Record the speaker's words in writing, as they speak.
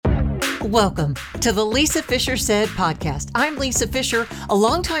Welcome to the Lisa Fisher Said podcast. I'm Lisa Fisher, a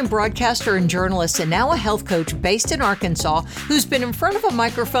longtime broadcaster and journalist and now a health coach based in Arkansas who's been in front of a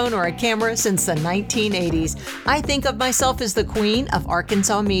microphone or a camera since the 1980s. I think of myself as the queen of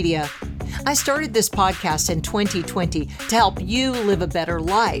Arkansas media. I started this podcast in 2020 to help you live a better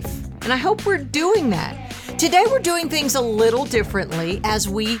life, and I hope we're doing that. Today we're doing things a little differently as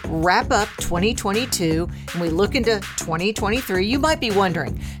we wrap up 2022 and we look into 2023. You might be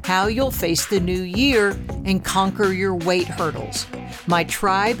wondering how you'll face the new year and conquer your weight hurdles. My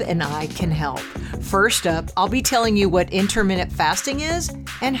tribe and I can help. First up, I'll be telling you what intermittent fasting is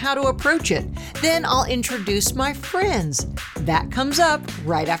and how to approach it. Then I'll introduce my friends. That comes up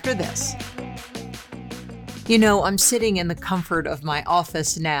right after this. You know, I'm sitting in the comfort of my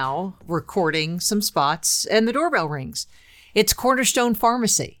office now, recording some spots, and the doorbell rings. It's Cornerstone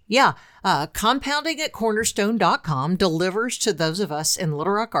Pharmacy. Yeah, compounding at cornerstone.com delivers to those of us in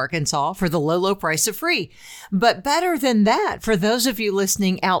Little Rock, Arkansas for the low, low price of free. But better than that, for those of you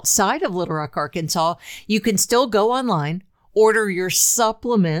listening outside of Little Rock, Arkansas, you can still go online, order your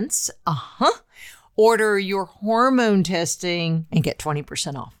supplements, order your hormone testing, and get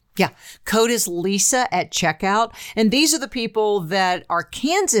 20% off. Yeah, code is Lisa at checkout. And these are the people that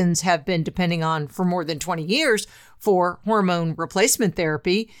Arkansans have been depending on for more than 20 years for hormone replacement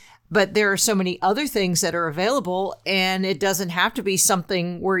therapy. But there are so many other things that are available, and it doesn't have to be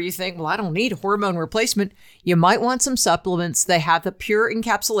something where you think, well, I don't need hormone replacement. You might want some supplements. They have the pure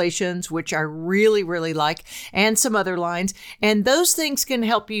encapsulations, which I really, really like, and some other lines. And those things can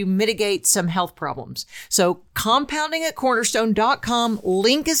help you mitigate some health problems. So compounding at cornerstone.com,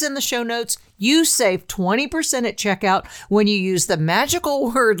 link is in the show notes. You save 20% at checkout when you use the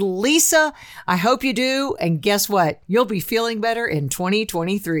magical word Lisa. I hope you do. And guess what? You'll be feeling better in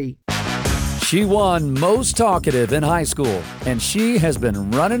 2023. She won most talkative in high school, and she has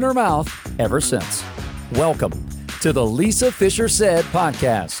been running her mouth ever since. Welcome to the Lisa Fisher Said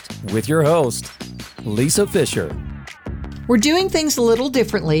podcast with your host, Lisa Fisher. We're doing things a little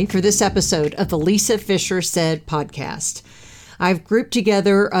differently for this episode of the Lisa Fisher Said podcast. I've grouped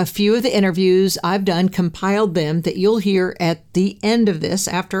together a few of the interviews I've done, compiled them that you'll hear at the end of this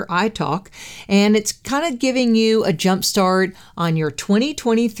after I talk, and it's kind of giving you a jump start on your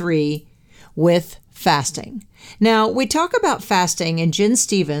 2023 with fasting. Now, we talk about fasting, and Jen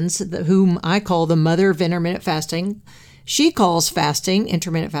Stevens, whom I call the mother of intermittent fasting, she calls fasting,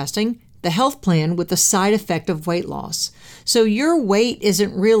 intermittent fasting, the health plan with the side effect of weight loss. So your weight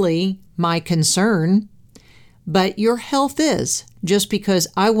isn't really my concern, but your health is, just because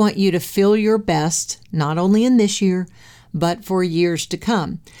I want you to feel your best, not only in this year, but for years to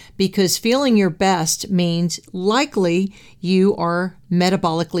come. Because feeling your best means likely you are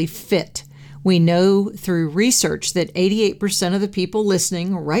metabolically fit. We know through research that 88% of the people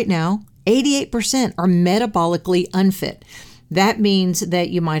listening right now, 88% are metabolically unfit. That means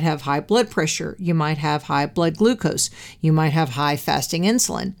that you might have high blood pressure, you might have high blood glucose, you might have high fasting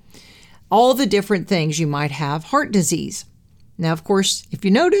insulin. All the different things. You might have heart disease. Now, of course, if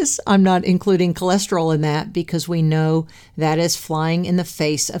you notice, I'm not including cholesterol in that because we know that is flying in the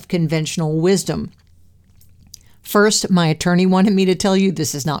face of conventional wisdom. First, my attorney wanted me to tell you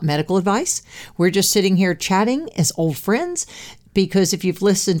this is not medical advice. We're just sitting here chatting as old friends because if you've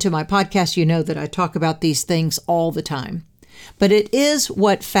listened to my podcast, you know that I talk about these things all the time. But it is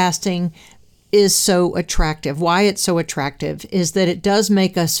what fasting is so attractive. Why it's so attractive is that it does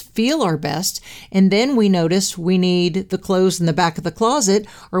make us feel our best, and then we notice we need the clothes in the back of the closet,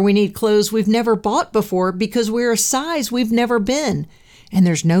 or we need clothes we've never bought before because we're a size we've never been, and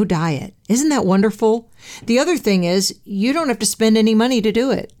there's no diet. Isn't that wonderful? The other thing is you don't have to spend any money to do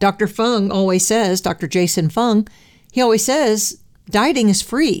it. Dr. Fung always says, Dr. Jason Fung, he always says dieting is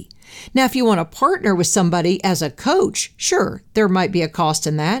free. Now, if you want to partner with somebody as a coach, sure, there might be a cost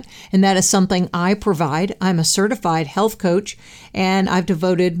in that. And that is something I provide. I'm a certified health coach, and I've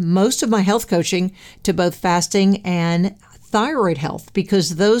devoted most of my health coaching to both fasting and thyroid health,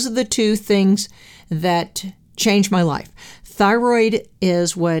 because those are the two things that changed my life. Thyroid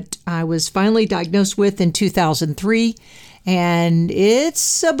is what I was finally diagnosed with in 2003, and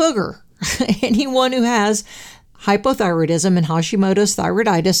it's a booger. Anyone who has hypothyroidism and Hashimoto's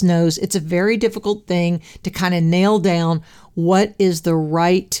thyroiditis knows it's a very difficult thing to kind of nail down what is the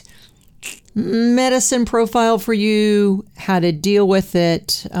right medicine profile for you, how to deal with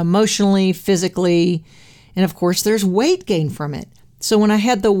it emotionally, physically, and of course there's weight gain from it. So when I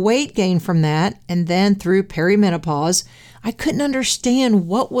had the weight gain from that, and then through perimenopause, I couldn't understand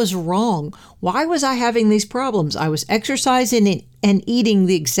what was wrong. Why was I having these problems? I was exercising and eating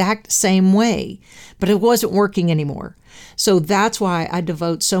the exact same way, but it wasn't working anymore. So that's why I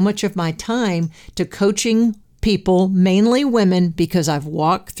devote so much of my time to coaching people, mainly women, because I've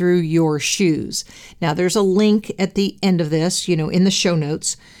walked through your shoes. Now, there's a link at the end of this, in the show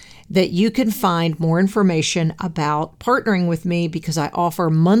notes, that you can find more information about partnering with me, because I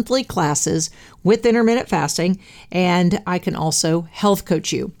offer monthly classes with intermittent fasting, and I can also health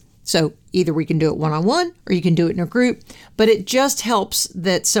coach you. So either we can do it one-on-one or you can do it in a group, but it just helps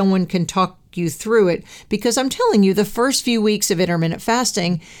that someone can talk you through it, because I'm telling you, the first few weeks of intermittent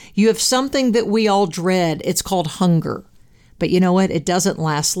fasting, you have something that we all dread. It's called hunger. But you know what? It doesn't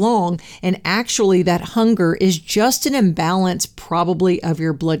last long. And actually, that hunger is just an imbalance probably of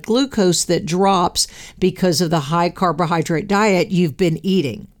your blood glucose that drops because of the high carbohydrate diet you've been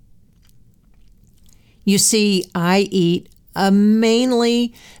eating. You see, I eat a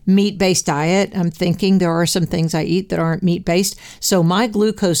mainly meat-based diet. I'm thinking there are some things I eat that aren't meat-based. So my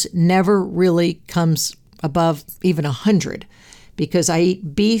glucose never really comes above even 100, because I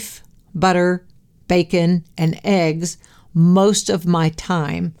eat beef, butter, bacon, and eggs most of my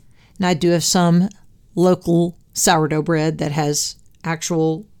time. And I do have some local sourdough bread that has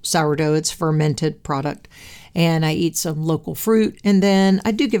actual sourdough. It's fermented product. And I eat some local fruit. And then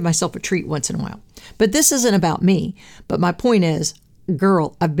I do give myself a treat once in a while. But this isn't about me. But my point is,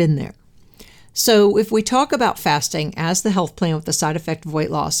 girl, I've been there. So if we talk about fasting as the health plan with the side effect of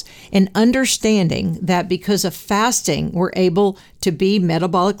weight loss, and understanding that because of fasting, we're able to be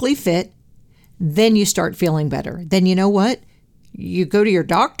metabolically fit, then you start feeling better. Then you know what? You go to your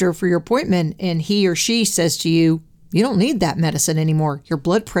doctor for your appointment and he or she says to you, you don't need that medicine anymore. Your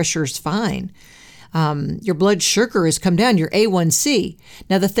blood pressure is fine. Your blood sugar has come down, your A1C.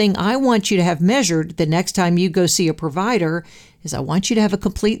 Now, the thing I want you to have measured the next time you go see a provider is I want you to have a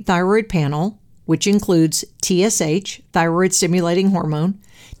complete thyroid panel, which includes TSH, thyroid stimulating hormone,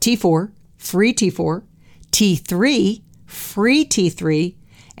 T4, free T4, T3, free T3,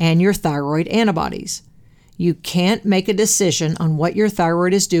 and your thyroid antibodies. You can't make a decision on what your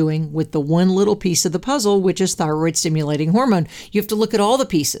thyroid is doing with the one little piece of the puzzle, which is thyroid stimulating hormone. You have to look at all the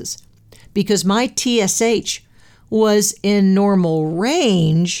pieces. Because my TSH was in normal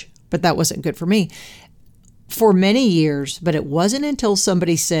range, but that wasn't good for me, for many years. But it wasn't until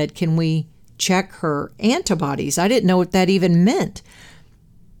somebody said, can we check her antibodies? I didn't know what that even meant.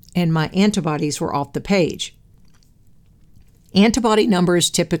 And my antibodies were off the page. Antibody numbers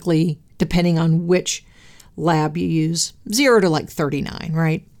typically, depending on which lab you use, 0 to like 39,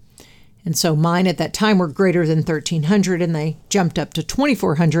 right? And so mine at that time were greater than 1,300, and they jumped up to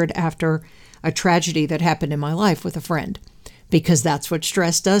 2,400 after a tragedy that happened in my life with a friend, because that's what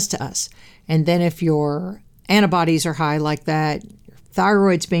stress does to us. And then if your antibodies are high like that, your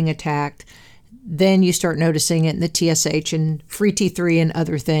thyroid's being attacked, then you start noticing it in the TSH and free T3 and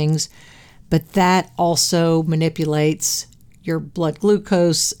other things. But that also manipulates your blood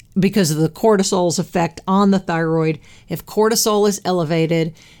glucose because of the cortisol's effect on the thyroid. If cortisol is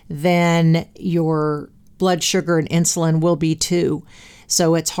elevated, then your blood sugar and insulin will be too.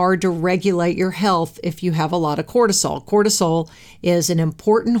 So it's hard to regulate your health if you have a lot of cortisol. Cortisol is an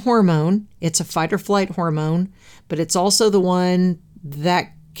important hormone. It's a fight or flight hormone, but it's also the one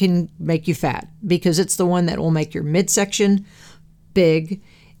that can make you fat, because it's the one that will make your midsection big.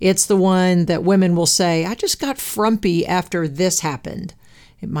 It's the one that women will say, I just got frumpy after this happened.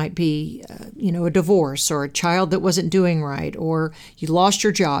 It might be, a divorce or a child that wasn't doing right, or you lost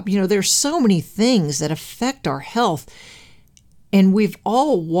your job. There's so many things that affect our health. And we've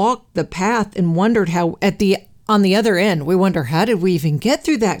all walked the path and wondered how on the other end, we wonder, how did we even get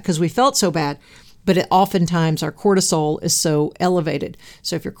through that? Because we felt so bad. But oftentimes our cortisol is so elevated.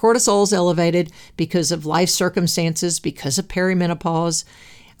 So if your cortisol is elevated because of life circumstances, because of perimenopause,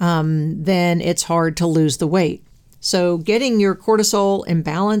 then it's hard to lose the weight. So getting your cortisol in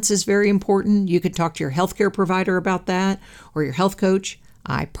balance is very important. You could talk to your healthcare provider about that, or your health coach.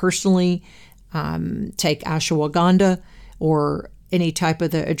 I personally take ashwagandha or any type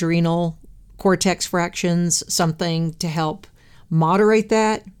of the adrenal cortex fractions, something to help moderate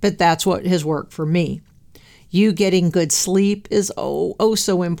that, but that's what has worked for me. You getting good sleep is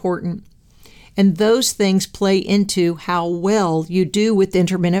so important. And those things play into how well you do with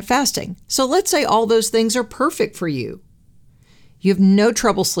intermittent fasting. So let's say all those things are perfect for you. You have no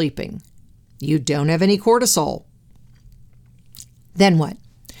trouble sleeping. You don't have any cortisol. Then what?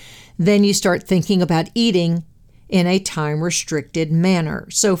 Then you start thinking about eating in a time-restricted manner.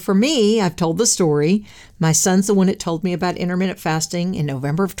 So for me, I've told the story. My son's the one that told me about intermittent fasting in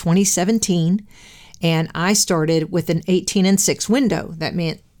November of 2017. And I started with an 18 and 6 window. That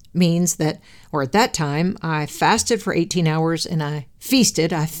means that, or at that time, I fasted for 18 hours and I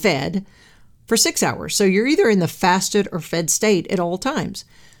fed for 6 hours. So you're either in the fasted or fed state at all times.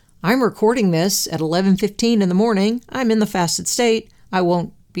 I'm recording this at 11:15 in the morning. I'm in the fasted state. I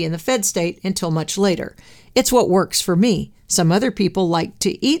won't be in the fed state until much later. It's what works for me. Some other people like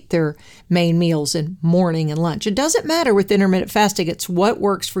to eat their main meals in morning and lunch. It doesn't matter with intermittent fasting. It's what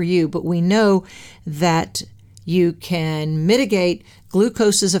works for you. But we know that you can mitigate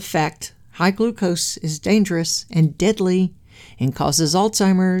glucose's effect. High glucose is dangerous and deadly and causes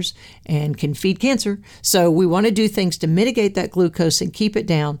Alzheimer's and can feed cancer. So we want to do things to mitigate that glucose and keep it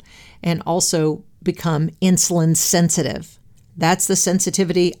down, and also become insulin sensitive. That's the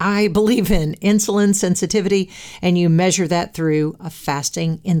sensitivity I believe in, insulin sensitivity, and you measure that through a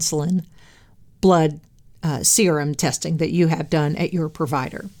fasting insulin blood serum testing that you have done at your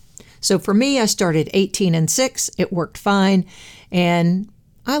provider. So for me, I started 18 and 6. It worked fine, and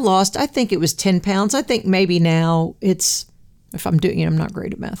I lost, I think it was 10 pounds. I think maybe now it's, if I'm doing it, I'm not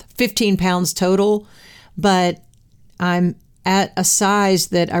great at math, 15 pounds total, but I'm at a size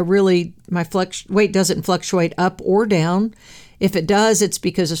that I really, my weight doesn't fluctuate up or down. If it does, it's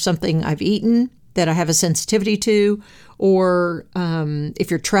because of something I've eaten that I have a sensitivity to, or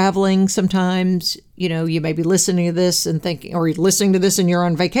if you're traveling sometimes, you may be listening to this and thinking, or you're listening to this and you're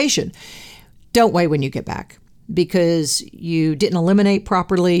on vacation. Don't weigh when you get back, because you didn't eliminate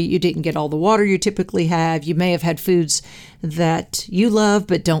properly. You didn't get all the water you typically have. You may have had foods that you love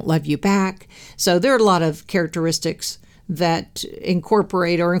but don't love you back. So there are a lot of characteristics that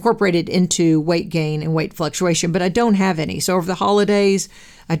incorporated into weight gain and weight fluctuation, but I don't have any. So over the holidays,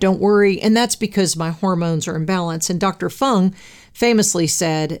 I don't worry, and that's because my hormones are in balance. And Dr. Fung famously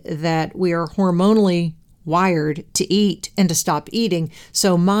said that we are hormonally wired to eat and to stop eating.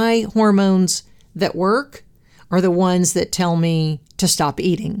 So my hormones that work are the ones that tell me to stop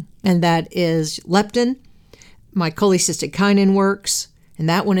eating, and that is leptin. My cholecystokinin works, and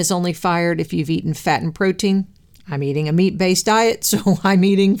that one is only fired if you've eaten fat and protein. I'm eating a meat-based diet, so I'm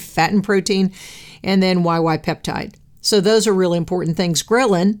eating fat and protein, and then YY peptide. So those are really important things.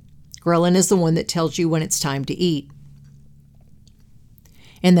 Ghrelin is the one that tells you when it's time to eat.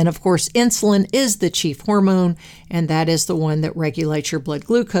 And then, of course, insulin is the chief hormone, and that is the one that regulates your blood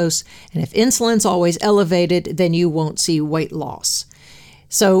glucose. And if insulin's always elevated, then you won't see weight loss.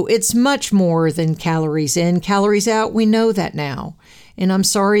 So it's much more than calories in, calories out. We know that now. And I'm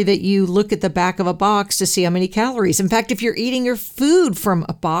sorry that you look at the back of a box to see how many calories. In fact, if you're eating your food from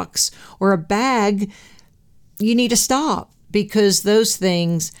a box or a bag, you need to stop, because those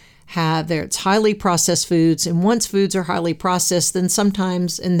things it's highly processed foods. And once foods are highly processed, then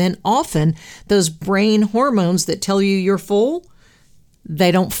sometimes, and then often, those brain hormones that tell you you're full,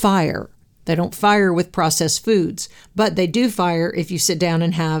 they don't fire. They don't fire with processed foods, but they do fire if you sit down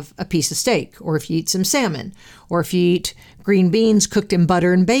and have a piece of steak, or if you eat some salmon, or if you eat green beans cooked in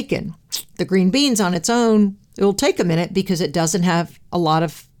butter and bacon. The green beans on its own, it'll take a minute because it doesn't have a lot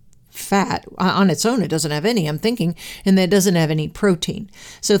of fat. On its own, it doesn't have any, I'm thinking, and it doesn't have any protein.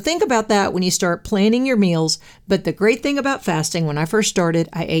 So think about that when you start planning your meals. But the great thing about fasting, when I first started,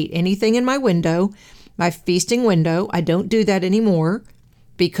 I ate anything in my window, my feasting window. I don't do that anymore,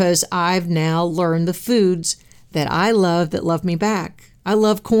 because I've now learned the foods that I love that love me back. I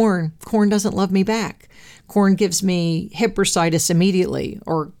love corn. Corn doesn't love me back. Corn gives me hip bursitis immediately,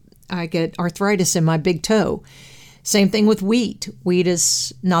 or I get arthritis in my big toe. Same thing with wheat. Wheat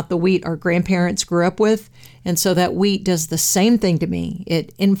is not the wheat our grandparents grew up with, and so that wheat does the same thing to me.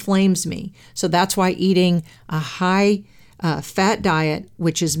 It inflames me. So that's why eating a high fat diet,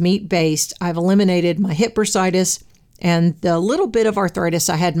 which is meat-based, I've eliminated my hip bursitis. And the little bit of arthritis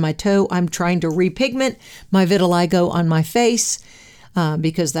I had in my toe, I'm trying to repigment my vitiligo on my face,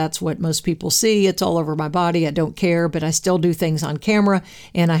 because that's what most people see. It's all over my body. I don't care, but I still do things on camera,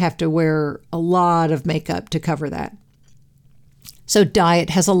 and I have to wear a lot of makeup to cover that. So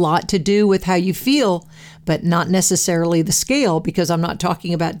diet has a lot to do with how you feel, but not necessarily the scale, because I'm not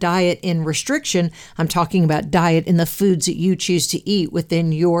talking about diet in restriction. I'm talking about diet in the foods that you choose to eat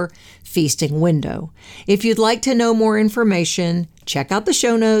within your feasting window. If you'd like to know more information, check out the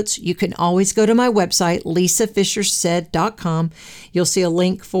show notes. You can always go to my website, lisafishersaid.com. You'll see a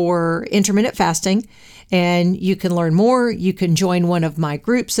link for intermittent fasting, and you can learn more. You can join one of my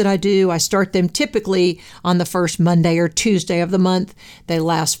groups that I do. I start them typically on the first Monday or Tuesday of the month. They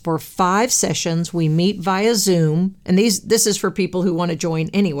last for 5 sessions. We meet via Zoom, and this is for people who want to join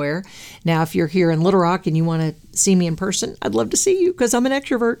anywhere. Now, if you're here in Little Rock and you want to see me in person, I'd love to see you, because I'm an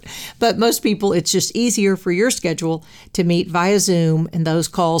extrovert. But most people, it's just easier for your schedule to meet via Zoom, and those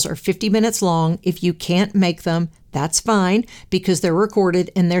calls are 50 minutes long. If you can't make them, that's fine because they're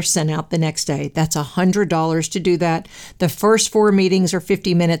recorded and they're sent out the next day. That's $100 to do that. The first 4 meetings are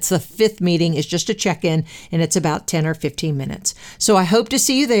 50 minutes. The 5th meeting is just a check-in and it's about 10 or 15 minutes. So I hope to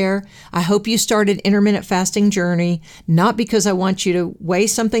see you there. I hope you start an intermittent fasting journey, not because I want you to weigh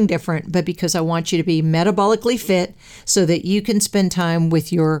something different, but because I want you to be metabolically fit so that you can spend time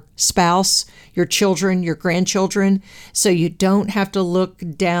with your spouse, your children, your grandchildren, so you don't have to look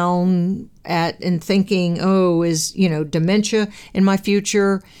down at and thinking, oh, is, dementia in my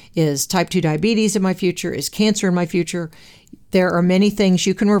future? Is type 2 diabetes in my future? Is cancer in my future? There are many things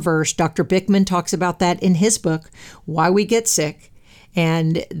you can reverse. Dr. Bickman talks about that in his book, Why We Get Sick.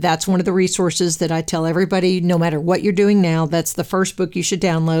 And that's one of the resources that I tell everybody, no matter what you're doing now, that's the first book you should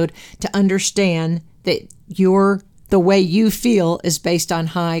download to understand that the way you feel is based on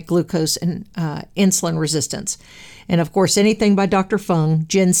high glucose and insulin resistance. And of course, anything by Dr. Fung,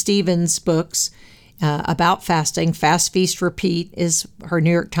 Jen Stevens' books about fasting, Fast, Feast, Repeat is her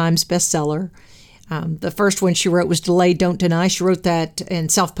New York Times bestseller. The first one she wrote was Delay, Don't Deny. She wrote that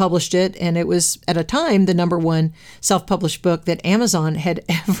and self-published it. And it was, at a time, the #1 self-published book that Amazon had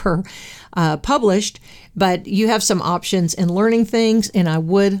ever published. But you have some options in learning things, and I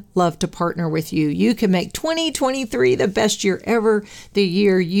would love to partner with you. You can make 2023 the best year ever, the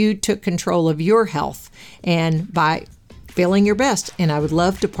year you took control of your health and by feeling your best. And I would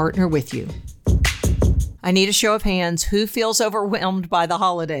love to partner with you. I need a show of hands. Who feels overwhelmed by the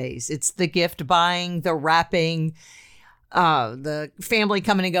holidays? It's the gift buying, the wrapping, the family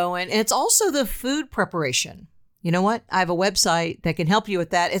coming and going. And it's also the food preparation. You know what? I have a website that can help you with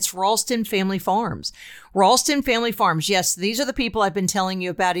that. It's Ralston Family Farms. Ralston Family Farms. Yes, these are the people I've been telling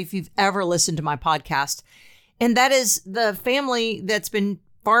you about if you've ever listened to my podcast. And that is the family that's been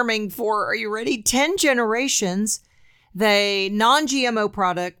farming for, are you ready? 10 generations. They non-GMO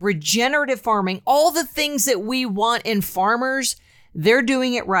product, regenerative farming, all the things that we want in farmers, they're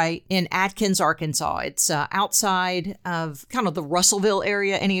doing it right in Atkins, Arkansas. It's outside of kind of the Russellville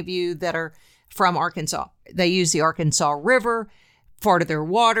area. Any of you that are from Arkansas, they use the Arkansas River, part of their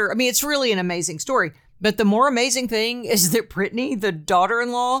water. I mean, it's really an amazing story. But the more amazing thing is that Brittany, the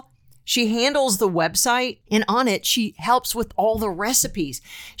daughter-in-law, she handles the website, and on it, she helps with all the recipes.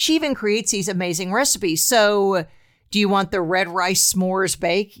 She even creates these amazing recipes. So do you want the red rice s'mores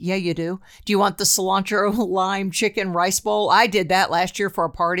bake? Yeah, you do. Do you want the cilantro lime chicken rice bowl? I did that last year for a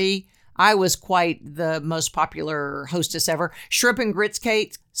party. I was quite the most popular hostess ever. Shrimp and grits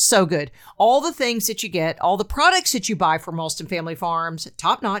cake, so good. All the things that you get, all the products that you buy from Ralston Family Farms,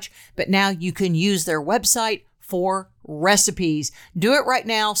 top notch. But now you can use their website for recipes. Do it right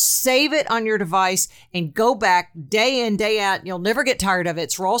now. Save it on your device and go back day in, day out. You'll never get tired of it.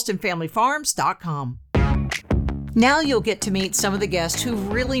 It's ralstonfamilyfarms.com. Now you'll get to meet some of the guests who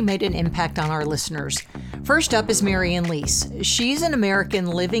really made an impact on our listeners. First up is Maryann Liess. She's an American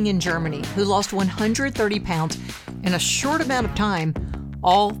living in Germany who lost 130 pounds in a short amount of time,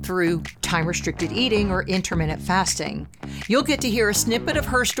 all through time-restricted eating or intermittent fasting. You'll get to hear a snippet of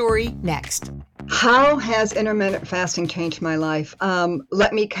her story next. How has intermittent fasting changed my life?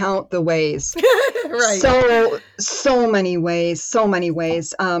 Let me count the ways. Right. So many ways.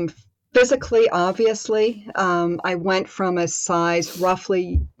 Physically, obviously, I went from a size,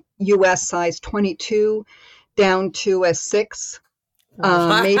 roughly U.S. size 22, down to a 6,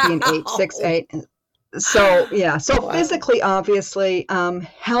 maybe an 8, 6, 8. So, yeah. So wow. Physically, obviously,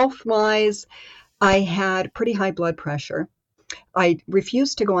 health-wise, I had pretty high blood pressure. I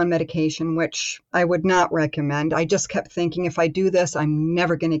refused to go on medication, which I would not recommend. I just kept thinking, if I do this, I'm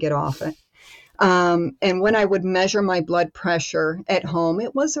never going to get off it. And when I would measure my blood pressure at home,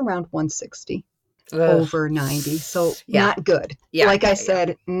 it was around 160 over 90. So not good. Yeah. Like I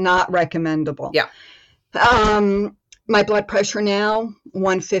said, not recommendable. Yeah. My blood pressure now,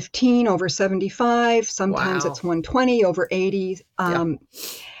 115 over 75. Sometimes it's 120 over 80.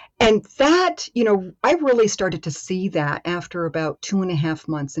 And that, I really started to see that after about 2.5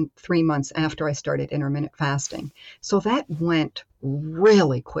 months and 3 months after I started intermittent fasting. So that went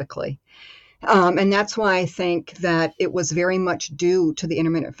really quickly. And that's why I think that it was very much due to the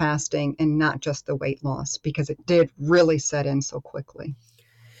intermittent fasting and not just the weight loss, because it did really set in so quickly.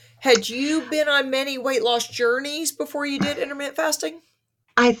 Had you been on many weight loss journeys before you did intermittent fasting?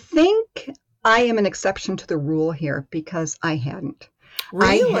 I think I am an exception to the rule here because I hadn't.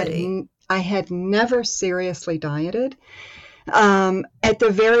 Really? I had never seriously dieted. At the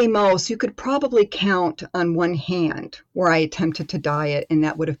very most, you could probably count on one hand where I attempted to diet, and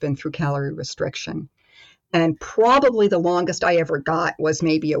that would have been through calorie restriction. And probably the longest I ever got was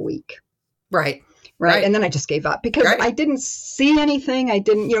maybe a week. Right. Right. And then I just gave up because Right. I didn't see anything. I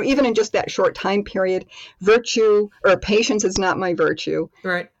didn't, even in just that short time period, virtue or patience is not my virtue.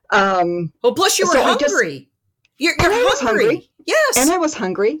 Right. Well, plus you were so hungry. You're I was hungry. Yes. And I was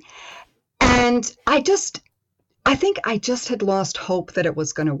hungry. And I think I just had lost hope that it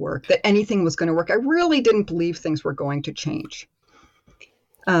was going to work, that anything was going to work. I really didn't believe things were going to change.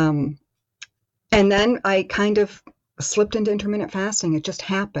 And then I kind of slipped into intermittent fasting. It just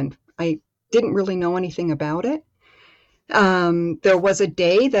happened. I didn't really know anything about it. There was a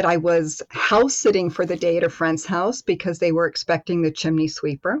day that I was house sitting for the day at a friend's house because they were expecting the chimney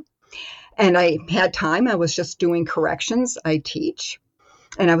sweeper. And I had time. I was just doing corrections. I teach.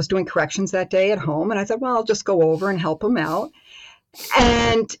 And I was doing corrections that day at home. And I thought, well, I'll just go over and help them out.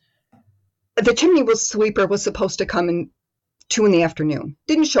 And the chimney sweeper was supposed to come in 2 p.m.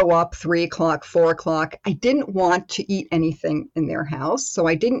 Didn't show up 3 o'clock, 4 o'clock. I didn't want to eat anything in their house. So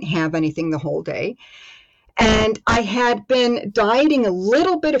I didn't have anything the whole day. And I had been dieting a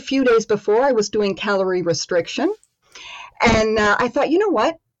little bit a few days before. I was doing calorie restriction. And I thought, you know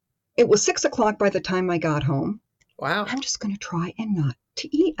what? It was 6 o'clock by the time I got home. Wow. I'm just going to try and not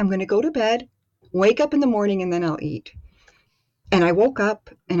to eat. I'm going to go to bed, wake up in the morning, and then I'll eat. And I woke up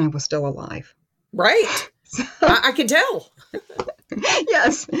and I was still alive. Right. I can tell.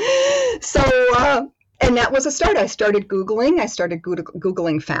 Yes. So, and that was a start. I started Googling. I started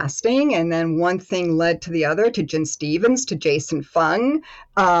Googling fasting. And then one thing led to the other, to Jen Stevens, to Jason Fung.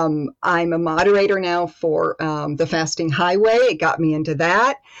 I'm a moderator now for the Fasting Highway. It got me into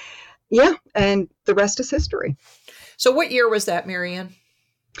that. Yeah. And the rest is history. So what year was that, Maryann?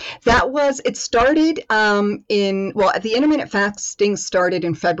 It started the intermittent fasting started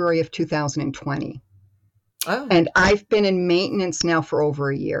in February of 2020. Oh. And I've been in maintenance now for over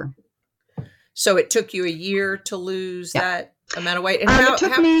a year. So it took you a year to lose that amount of weight? And it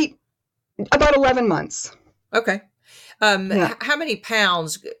took me about 11 months. Okay. How many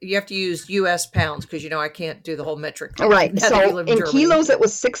pounds? You have to use U.S. pounds because, I can't do the whole metric. Right. So in kilos, it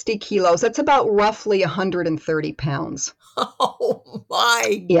was 60 kilos. That's about roughly 130 pounds. Oh,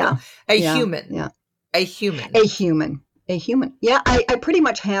 my. Yeah. Human. Yeah. A human. A human. Yeah. I pretty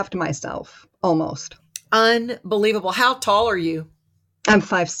much halved myself, almost. Unbelievable. How tall are you? I'm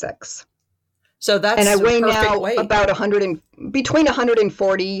 5'6". So that's and I weigh now weight. About between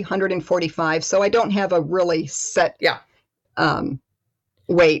 140, 145. So I don't have a really set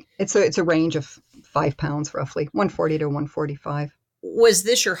weight. It's a range of 5 pounds, roughly 140 to 145. Was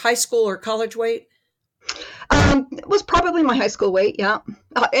this your high school or college weight? It was probably my high school weight. Yeah.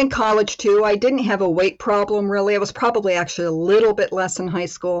 And college too. I didn't have a weight problem really. I was probably actually a little bit less in high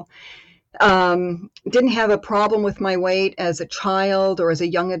school. Didn't have a problem with my weight as a child or as a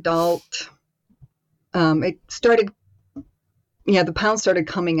young adult. It started, the pounds started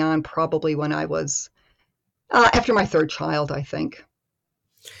coming on probably when I was, after my third child, I think.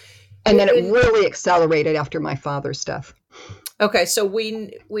 And then it really accelerated after my father's death. Okay. So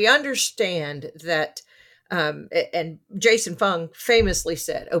we understand that, and Jason Fung famously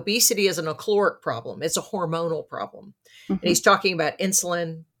said, obesity isn't a caloric problem. It's a hormonal problem. Mm-hmm. And he's talking about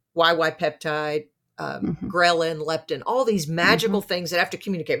insulin, YY peptide, ghrelin, leptin, all these magical things that have to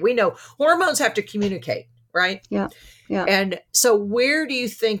communicate. We know hormones have to communicate, right? Yeah. Yeah. And so where do you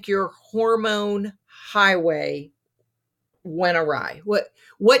think your hormone highway went awry?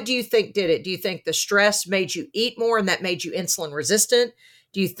 What do you think did it? Do you think the stress made you eat more and that made you insulin resistant?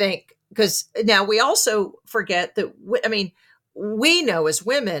 Do you think, because now we also forget that, we know as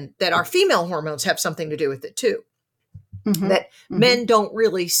women that our female hormones have something to do with it too. That men don't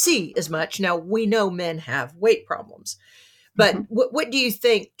really see as much. Now, we know men have weight problems, but what do you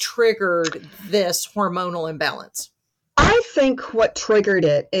think triggered this hormonal imbalance? I think what triggered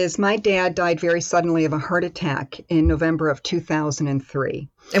it is my dad died very suddenly of a heart attack in November of 2003.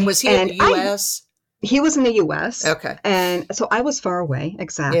 And was he in the U.S.? He was in the U.S. Okay. And so I was far away,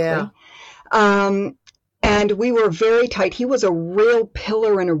 exactly. Yeah. And we were very tight. He was a real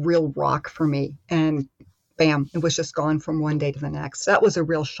pillar and a real rock for me. And bam, it was just gone from one day to the next. That was a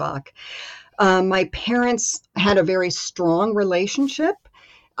real shock. My parents had a very strong relationship.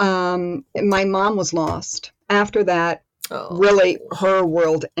 My mom was lost. After that, really, her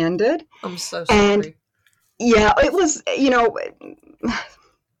world ended. I'm so sorry. And yeah, it was, it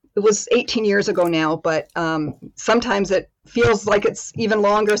was 18 years ago now, but sometimes it feels like it's even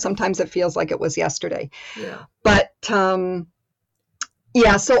longer. Sometimes it feels like it was yesterday. Yeah. But so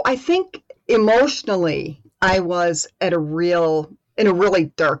I think emotionally, I was in a really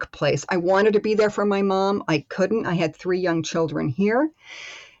dark place. I wanted to be there for my mom. I couldn't. I had 3 young children here.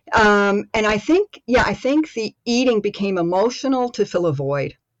 And I think the eating became emotional to fill a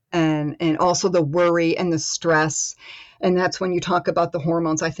void. and also the worry and the stress. And that's when you talk about the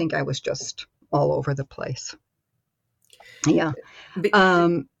hormones. I think I was just all over the place. Yeah.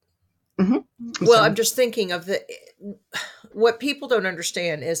 I'm just thinking of what people don't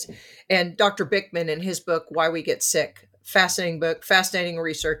understand is, and Dr. Bickman in his book, Why We Get Sick, fascinating book, fascinating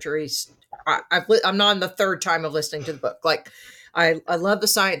researcher. I'm not on the third time of listening to the book. Like, I love the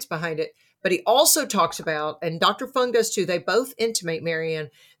science behind it, but he also talks about, and Dr. Fung does too, they both intimate, Maryann,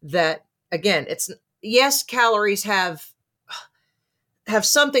 that again, yes, calories have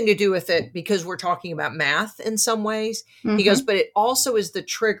something to do with it because we're talking about math in some ways. Mm-hmm. He goes, but it also is the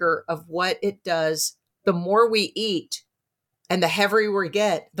trigger of what it does. The more we eat and the heavier we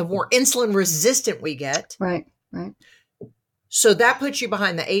get, the more insulin resistant we get. Right. So that puts you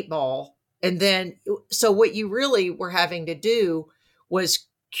behind the 8 ball. And then, so what you really were having to do was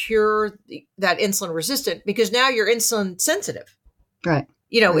cure that insulin resistant, because now you're insulin sensitive. Right.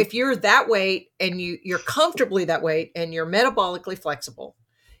 If you're that weight and you're comfortably that weight and you're metabolically flexible,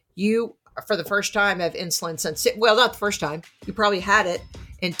 you, for the first time, have insulin sensitivity. Well, not the first time. You probably had it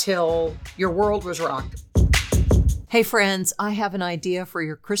until your world was rocked. Hey friends, I have an idea for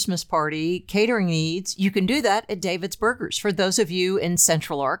your Christmas party catering needs. You can do that at David's Burgers. For those of you in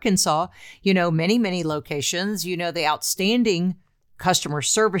Central Arkansas, many locations, the outstanding customer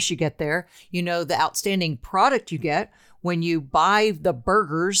service you get there, the outstanding product you get when you buy the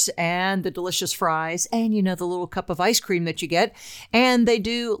burgers and the delicious fries and, the little cup of ice cream that you get. And they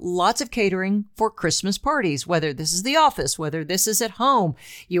do lots of catering for Christmas parties, whether this is the office, whether this is at home.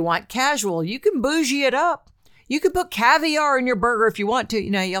 You want casual, you can bougie it up. You could put caviar in your burger if you want to.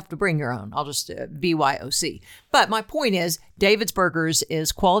 You have to bring your own. I'll just BYOC. But my point is, David's Burgers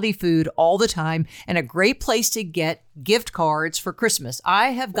is quality food all the time and a great place to get gift cards for Christmas.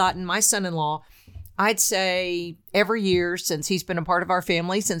 I have gotten my son-in-law, I'd say every year since he's been a part of our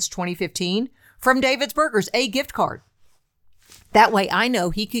family since 2015, from David's Burgers, a gift card. That way I know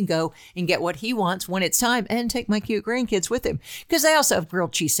he can go and get what he wants when it's time and take my cute grandkids with him, because they also have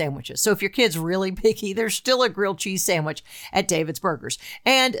grilled cheese sandwiches. So if your kid's really picky, there's still a grilled cheese sandwich at David's Burgers.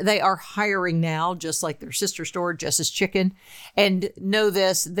 And they are hiring now, just like their sister store, Jess's Chicken. And know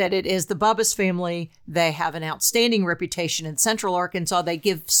this, that it is the Bubba's family. They have an outstanding reputation in Central Arkansas. They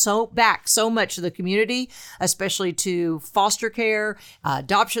give back so much to the community, especially to foster care,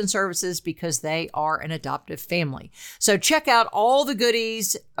 adoption services, because they are an adoptive family. So check out all the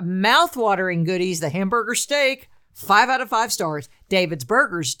goodies, mouth-watering goodies, the hamburger steak, 5 out of 5 stars,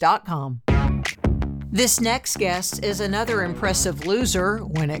 davidsburgers.com. This next guest is another impressive loser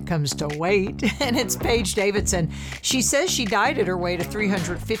when it comes to weight, and it's Paige Davidson. She says she dieted her way to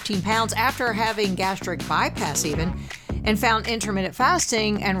 315 pounds after having gastric bypass even, and found intermittent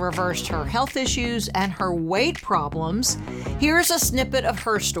fasting and reversed her health issues and her weight problems. Here's a snippet of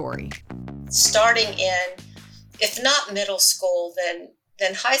her story. Starting in, if not middle school,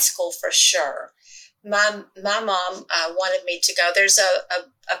 then high school for sure. My mom wanted me to go. There's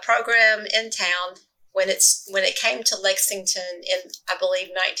a program in town when it came to Lexington in, I believe,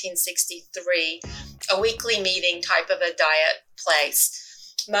 1963, a weekly meeting type of a diet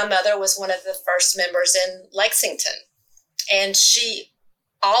place. My mother was one of the first members in Lexington, and she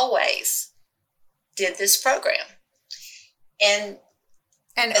always did this program. And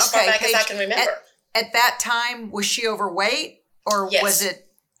as far back as I can remember. At that time, was she overweight, or yes. Was it,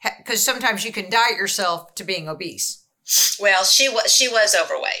 because sometimes you can diet yourself to being obese? Well, she was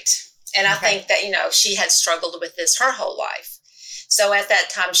overweight. And I think that, she had struggled with this her whole life. So at that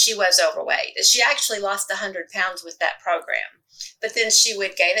time, she was overweight. She actually lost 100 pounds with that program. But then she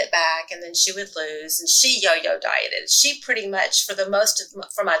would gain it back, and then she would lose, and she yo-yo dieted. She pretty much,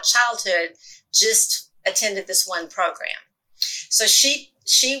 for my childhood, just attended this one program. So she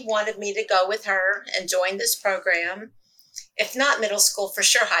wanted me to go with her and join this program. If not middle school, for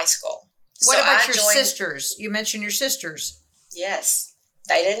sure high school. What about your sisters? You mentioned your sisters. Yes.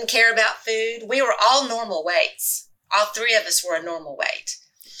 They didn't care about food. We were all normal weights. All three of us were a normal weight.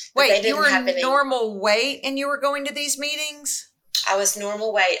 Wait, you were normal weight and you were going to these meetings? I was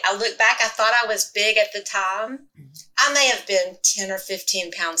normal weight. I look back, I thought I was big at the time. I may have been 10 or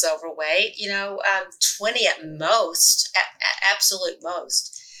 15 pounds overweight, 20 at most, at absolute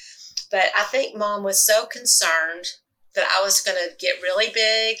most. But I think Mom was so concerned that I was going to get really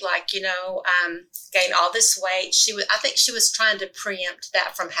big, gain all this weight. I think she was trying to preempt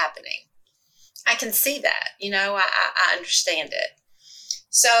that from happening. I can see that, I understand it.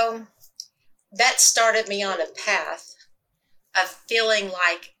 So that started me on a path of feeling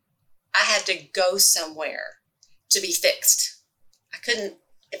like I had to go somewhere to be fixed. I couldn't,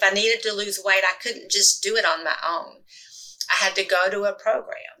 if I needed to lose weight, I couldn't just do it on my own. I had to go to a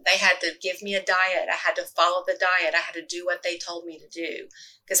program. They had to give me a diet. I had to follow the diet. I had to do what they told me to do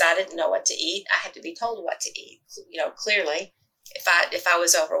because I didn't know what to eat. I had to be told what to eat. Clearly, if I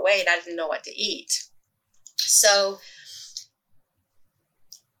was overweight, I didn't know what to eat. So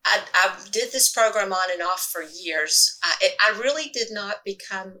I did this program on and off for years. I really did not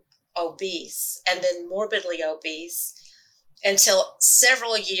become obese and then morbidly obese until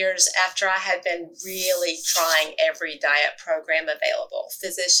several years after I had been really trying every diet program available,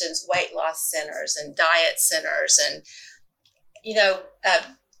 physicians, weight loss centers, and diet centers, and,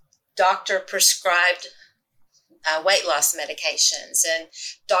 doctor prescribed weight loss medications and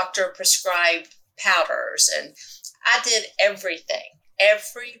doctor prescribed powders. And I did everything.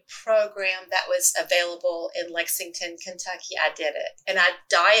 Every program that was available in Lexington, Kentucky, I did it. And I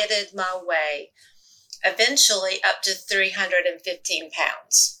dieted my way eventually up to 315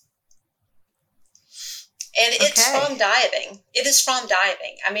 pounds. And it's from dieting. It is from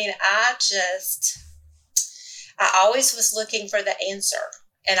dieting. I mean, I always was looking for the answer.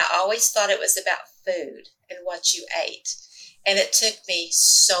 And I always thought it was about food and what you ate. And it took me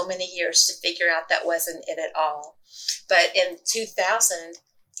so many years to figure out that wasn't it at all. But in 2000,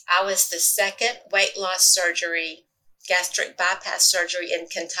 I was the second weight loss surgery, gastric bypass surgery in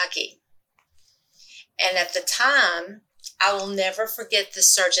Kentucky. And at the time, I will never forget the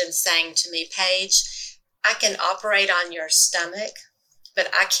surgeon saying to me, Paige, I can operate on your stomach, but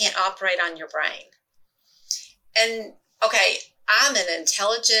I can't operate on your brain. And okay, I'm an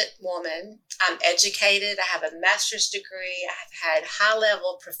intelligent woman. I'm educated. I have a master's degree. I've had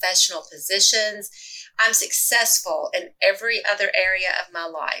high-level professional positions. I'm successful in every other area of my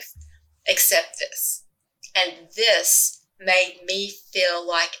life except this. And this made me feel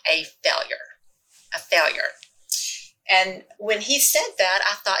like a failure. And when he said that,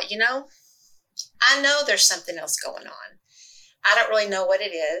 I thought, I know there's something else going on. I don't really know what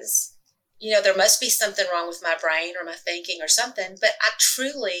it is. There must be something wrong with my brain or my thinking or something, but I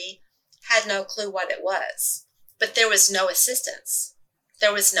truly had no clue what it was. But there was no assistance.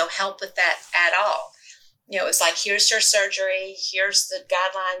 There was no help with that at all. It was like, here's your surgery. Here's the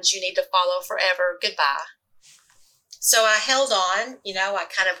guidelines you need to follow forever. Goodbye. So I held on, I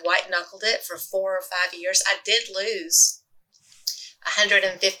kind of white-knuckled it for 4 or 5 years. I did lose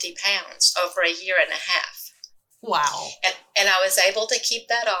 150 pounds over a year and a half. Wow. And I was able to keep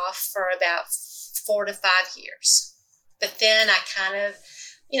that off for about 4 to 5 years. But then I kind of,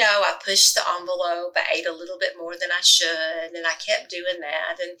 I pushed the envelope. I ate a little bit more than I should, and I kept doing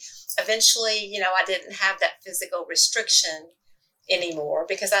that. And eventually, I didn't have that physical restriction anymore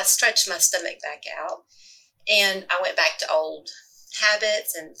because I stretched my stomach back out. And I went back to old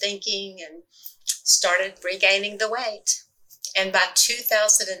habits and thinking and started regaining the weight. And by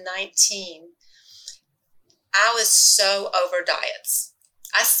 2019, I was so over diets.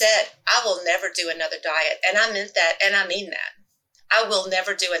 I said, I will never do another diet. And I meant that, and I mean that. I will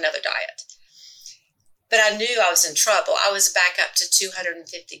never do another diet. But I knew I was in trouble. I was back up to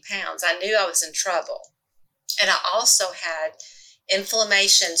 250 pounds. I knew I was in trouble. And I also had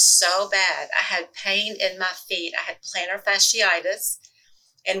inflammation so bad. I had pain in my feet. I had plantar fasciitis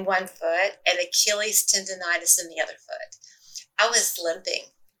in one foot and Achilles tendonitis in the other foot. I was limping.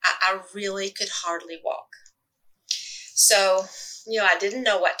 I really could hardly walk. So, I didn't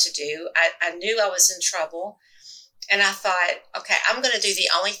know what to do. I knew I was in trouble. And I thought, okay, I'm going to do the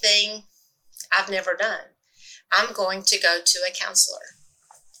only thing I've never done. I'm going to go to a counselor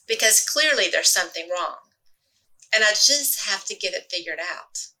because clearly there's something wrong. And I just have to get it figured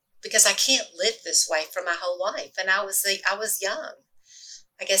out because I can't live this way for my whole life. And I was young.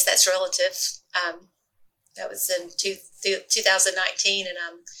 I guess that's relative. That was in 2019, and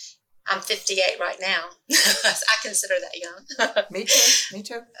I'm 58 right now. I consider that young. Me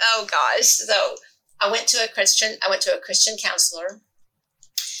too. Oh gosh. So I went to a Christian counselor,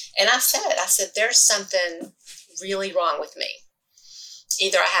 and I said, there's something really wrong with me.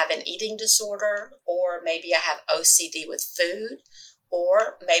 Either I have an eating disorder, or maybe I have OCD with food,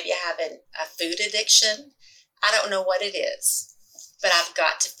 or maybe I have a food addiction. I don't know what it is, but I've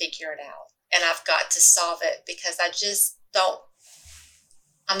got to figure it out, and I've got to solve it because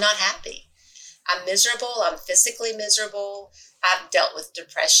I'm not happy. I'm miserable. I'm physically miserable. I've dealt with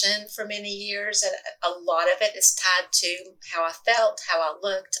depression for many years, and a lot of it is tied to how I felt, how I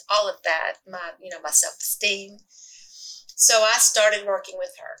looked, all of that, my self-esteem. So I started working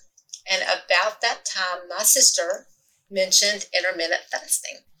with her. And about that time, my sister mentioned intermittent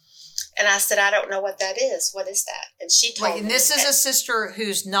fasting. And I said, I don't know what that is. What is that? And she told me. And this is a sister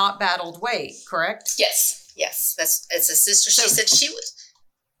who's not battled weight, correct? Yes. It's a sister. She said she was.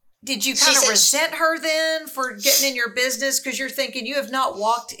 Did you kind of resent her then for getting in your business? Because you're thinking, you have not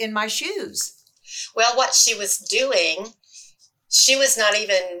walked in my shoes. Well, what she was doing, she was not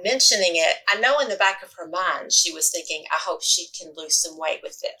even mentioning it. I know in the back of her mind, she was thinking, I hope she can lose some weight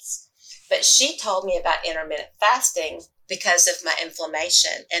with this. But she told me about intermittent fasting because of my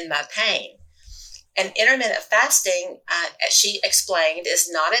inflammation and my pain. And intermittent fasting, as she explained,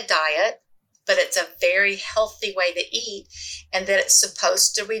 is not a diet, but it's a very healthy way to eat, and that it's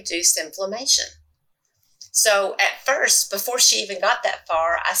supposed to reduce inflammation. So at first, before she even got that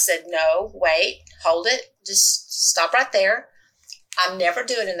far, I said, no, wait, hold it, just stop right there. I'm never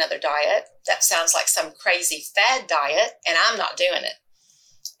doing another diet. That sounds like some crazy fad diet, and I'm not doing it.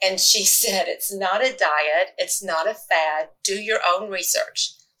 And she said, it's not a diet, it's not a fad, do your own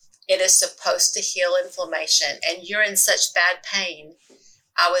research. It is supposed to heal inflammation, and you're in such bad pain.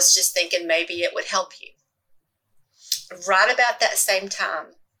 I was just thinking maybe it would help you. Right about that same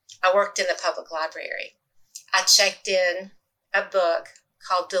time, I worked in the public library. I checked in a book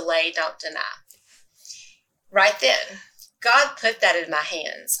called Delay, Don't Deny. Right then, God put that in my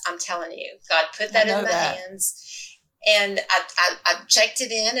hands. I'm telling you, God put that in my hands. And I checked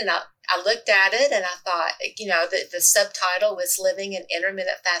it in, and I looked at it, and I thought, the subtitle was Living an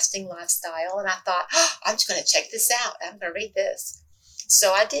Intermittent Fasting Lifestyle. And I thought, I'm just going to check this out. I'm going to read this.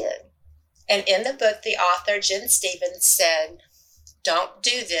 So I did. And in the book, the author, Jen Stevens, said, don't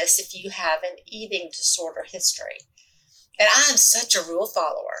do this if you have an eating disorder history. And I am such a rule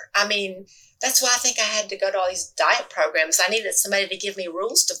follower. I mean, that's why I think I had to go to all these diet programs. I needed somebody to give me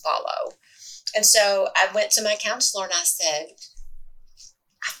rules to follow. And so I went to my counselor and I said,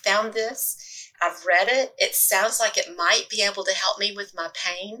 I found this. I've read it. It sounds like it might be able to help me with my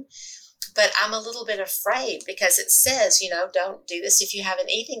pain, but I'm a little bit afraid because it says, don't do this if you have an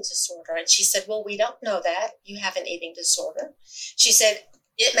eating disorder. And she said, well, we don't know that you have an eating disorder. She said,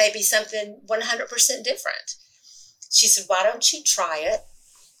 it may be something 100% different. She said, why don't you try it?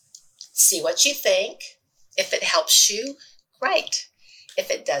 See what you think. If it helps you, great. If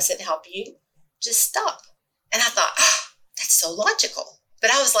it doesn't help you, just stop. And I thought, that's so logical.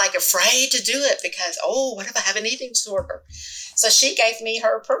 But I was like afraid to do it because, what if I have an eating disorder? So she gave me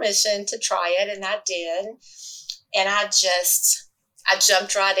her permission to try it, and I did. And I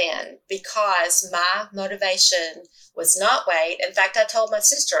jumped right in because my motivation was not weight. In fact, I told my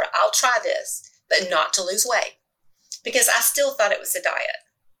sister, I'll try this, but not to lose weight because I still thought it was a diet.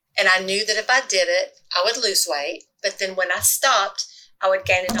 And I knew that if I did it, I would lose weight. But then when I stopped, I would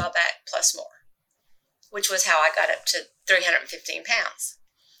gain it all back plus more, which was how I got up to 315 pounds.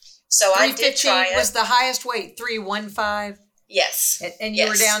 So I did try it. Was the highest weight 315? Yes. And you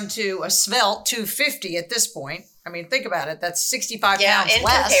were down to a svelte 250 at this point. I mean, think about it. That's 65 pounds less. In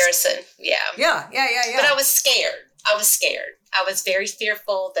comparison. Yeah. Yeah. But I was scared. I was very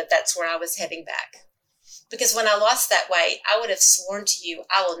fearful that that's where I was heading back. Because when I lost that weight, I would have sworn to you,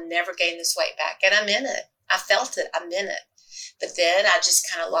 I will never gain this weight back. And I'm in it. I felt it. I'm in it. But then I just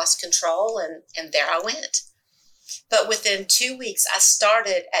kind of lost control, and there I went. But within 2 weeks, I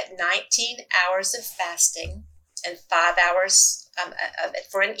started at 19 hours of fasting and 5 hours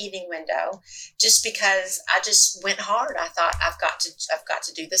for an eating window, just because I just went hard. I thought I've got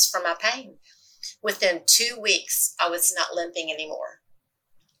to do this for my pain. Within 2 weeks, I was not limping anymore.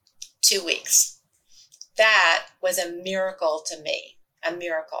 2 weeks. That was a miracle to me, a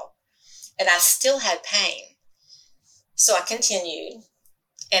miracle. And I still had pain. So I continued.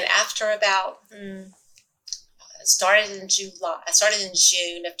 And after about, I started in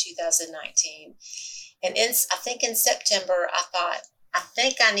June of 2019. And I think in September, I thought, I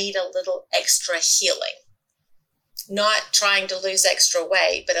think I need a little extra healing. Not trying to lose extra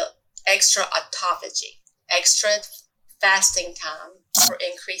weight, but extra autophagy, extra fasting time for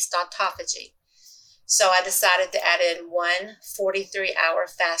increased autophagy. So I decided to add in one 43-hour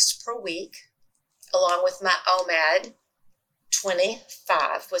fast per week, along with my OMAD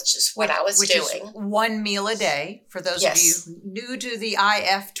 25, which is what I was doing. Is one meal a day. For those of you new to the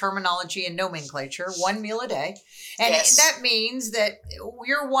IF terminology and nomenclature, one meal a day. And that means that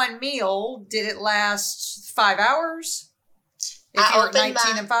your one meal, did it last 5 hours? If you were at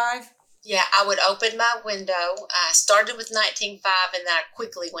 19 and 5? Yeah, I would open my window. I started with 19.5, and then I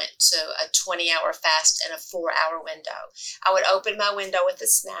quickly went to a 20-hour fast and a 4-hour window. I would open my window with a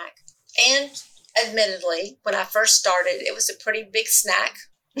snack. And admittedly, when I first started, it was a pretty big snack.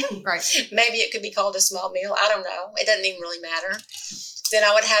 Right. Maybe it could be called a small meal. I don't know. It doesn't even really matter. Then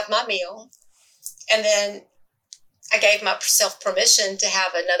I would have my meal. And then I gave myself permission to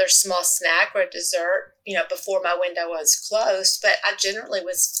have another small snack or a dessert, before my window was closed. But I generally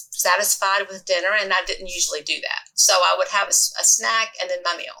was satisfied with dinner, and I didn't usually do that. So I would have a snack and then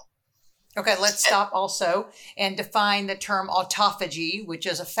my meal. Okay, let's stop also and define the term autophagy, which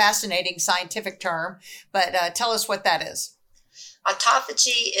is a fascinating scientific term, but tell us what that is.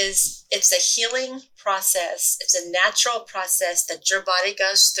 Autophagy it's a healing process. It's a natural process that your body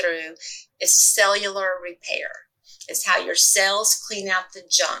goes through. It's cellular repair. It's how your cells clean out the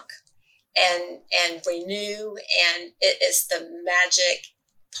junk and renew, and it is the magic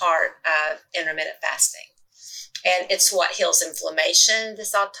part of intermittent fasting. And it's what heals inflammation,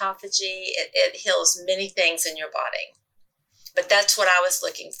 this autophagy. It heals many things in your body. But that's what I was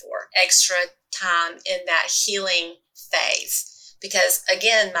looking for, extra time in that healing phase. Because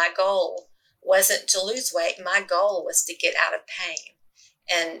again, my goal wasn't to lose weight. My goal was to get out of pain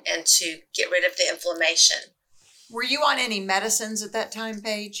and to get rid of the inflammation. Were you on any medicines at that time,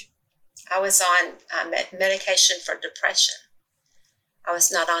 Paige? I was on medication for depression. I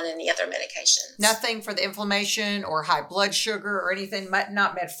was not on any other medications. Nothing for the inflammation or high blood sugar or anything,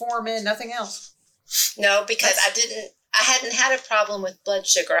 not metformin, nothing else? No, because I hadn't had a problem with blood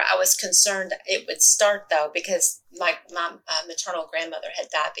sugar. I was concerned it would start, though, because my maternal grandmother had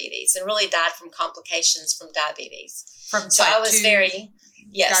diabetes and really died from complications from diabetes. So I was very,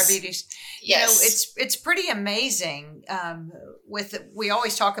 yes. Diabetes. Yes. You know, it's pretty amazing. We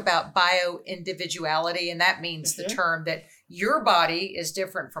always talk about bio-individuality, and that means the term that your body is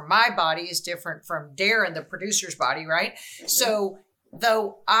different from my body, is different from Darren, the producer's body, right? Mm-hmm. So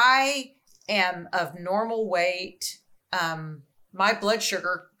though I am of normal weight, my blood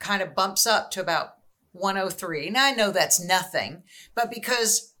sugar kind of bumps up to about 103. Now I know that's nothing, but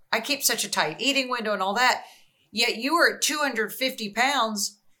because I keep such a tight eating window and all that, yet you were at 250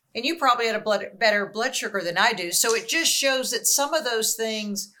 pounds and you probably had a better blood sugar than I do. So it just shows that some of those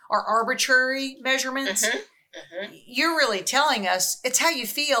things are arbitrary measurements. Mm-hmm. Mm-hmm. You're really telling us it's how you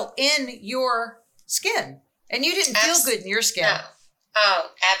feel in your skin. And you didn't feel good in your skin. No.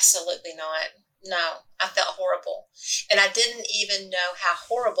 Oh, absolutely not. No, I felt horrible. And I didn't even know how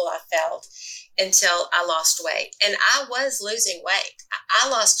horrible I felt until I lost weight. And I was losing weight. I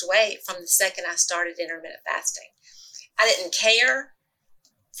lost weight from the second I started intermittent fasting. I didn't care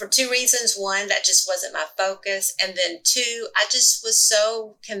for two reasons. One, that just wasn't my focus. And then two, I just was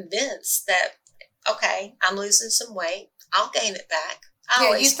so convinced that, okay, I'm losing some weight. I'll gain it back.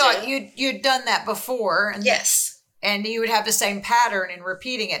 You thought you'd done that before. And yes. And you would have the same pattern in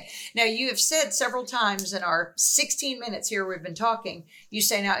repeating it. Now, you have said several times in our 16 minutes here we've been talking, you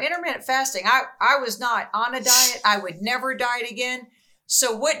say, now, intermittent fasting, I was not on a diet. I would never diet again.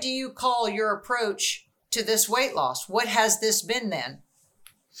 So what do you call your approach to this weight loss? What has this been then?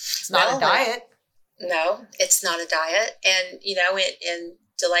 It's not a diet. No, it's not a diet. And, in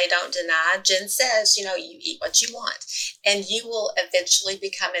Delay Don't Deny, Jen says, you eat what you want and you will eventually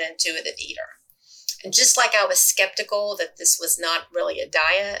become an intuitive eater. And just like I was skeptical that this was not really a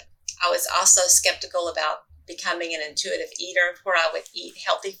diet, I was also skeptical about becoming an intuitive eater where I would eat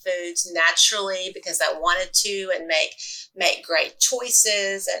healthy foods naturally because I wanted to and make great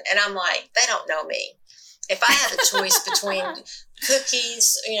choices. And I'm like, they don't know me. If I had a choice between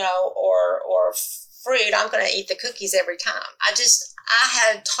cookies, or fruit, I'm going to eat the cookies every time. I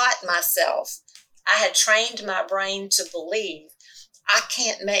had taught myself, I had trained my brain to believe I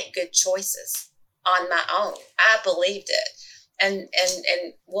can't make good choices on my own. I believed it. And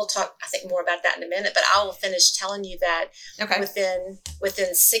we'll talk, I think, more about that in a minute, but I will finish telling you that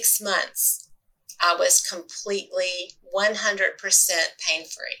within 6 months, I was completely 100%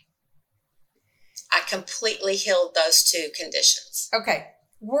 pain-free. I completely healed those two conditions. Okay.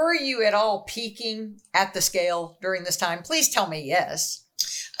 Were you at all peaking at the scale during this time? Please tell me yes.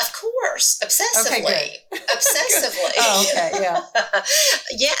 Of course, obsessively. Okay, Obsessively. Oh, okay, yeah.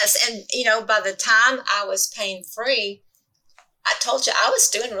 Yes, and by the time I was pain-free, I told you I was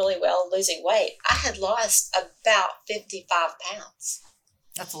doing really well losing weight. I had lost about 55 pounds.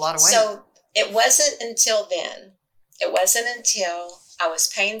 That's a lot of weight. So it wasn't until then. It wasn't until I was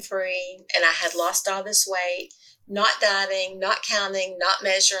pain-free and I had lost all this weight, not dieting, not counting, not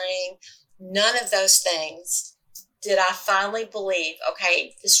measuring, none of those things, did I finally believe,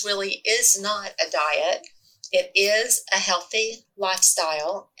 okay, this really is not a diet. It is a healthy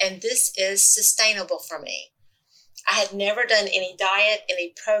lifestyle, and this is sustainable for me. I had never done any diet,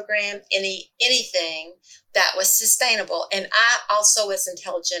 any program, anything that was sustainable. And I also was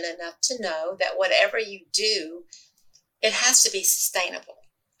intelligent enough to know that whatever you do, it has to be sustainable.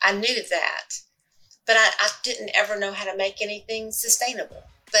 I knew that, but I didn't ever know how to make anything sustainable.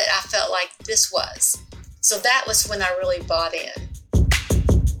 But I felt like this was. So that was when I really bought in.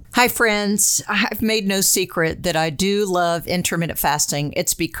 Hi, friends. I've made no secret that I do love intermittent fasting.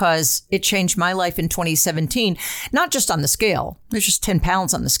 It's because it changed my life in 2017, not just on the scale. There's just 10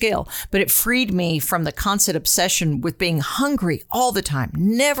 pounds on the scale, but it freed me from the constant obsession with being hungry all the time,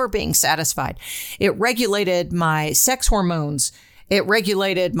 never being satisfied. It regulated my sex hormones. It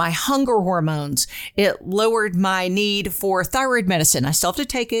regulated my hunger hormones. It lowered my need for thyroid medicine. I still have to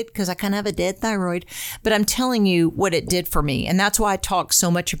take it because I kind of have a dead thyroid, but I'm telling you what it did for me. And that's why I talk so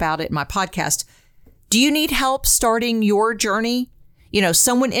much about it in my podcast. Do you need help starting your journey?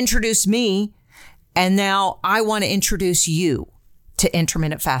 Someone introduced me, and now I want to introduce you to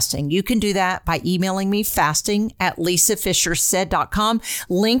intermittent fasting. You can do that by emailing me fasting@lisafishersaid.com.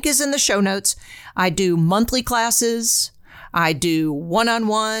 Link is in the show notes. I do monthly classes. I do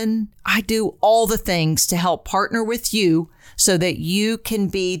one-on-one. I do all the things to help partner with you so that you can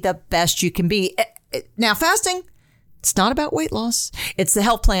be the best you can be. Now, fasting, it's not about weight loss. It's the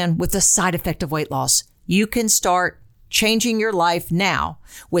health plan with the side effect of weight loss. You can start changing your life now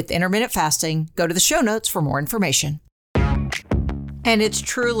with intermittent fasting. Go to the show notes for more information. And it's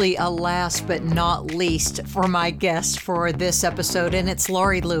truly a last but not least for my guest for this episode, and it's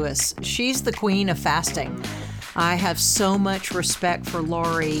Laurie Lewis. She's the queen of fasting. I have so much respect for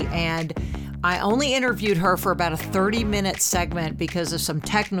Laurie, and I only interviewed her for about a 30-minute segment because of some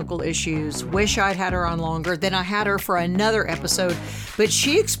technical issues. Wish I'd had her on longer. Then I had her for another episode, but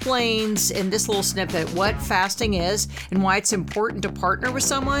she explains in this little snippet what fasting is and why it's important to partner with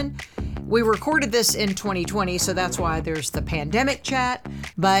someone. We recorded this in 2020, so that's why there's the pandemic chat,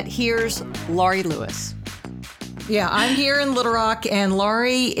 but here's Laurie Lewis. Yeah, I'm here in Little Rock, and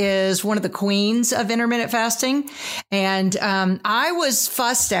Laurie is one of the queens of intermittent fasting. And I was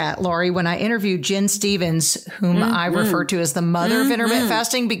fussed at, Laurie, when I interviewed Jen Stevens, whom I refer to as the mother of intermittent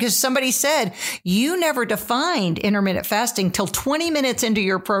fasting, because somebody said, you never defined intermittent fasting till 20 minutes into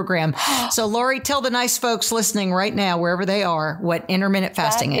your program. So, Laurie, tell the nice folks listening right now, wherever they are, what intermittent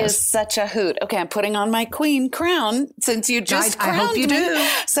fasting is. That is such a hoot. Okay, I'm putting on my queen crown since you just crowned me. I hope you do.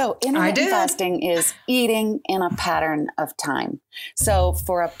 So, intermittent fasting is eating in a pattern of time. So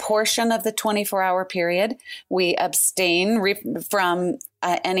for a portion of the 24-hour period, we abstain from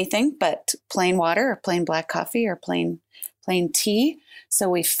anything but plain water or plain black coffee or plain tea. So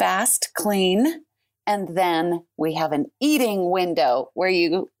we fast clean, and then we have an eating window where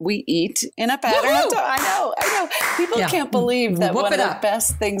we eat in a pattern of time. I know. People can't believe that one of the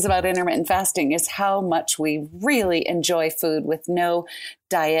best things about intermittent fasting is how much we really enjoy food with no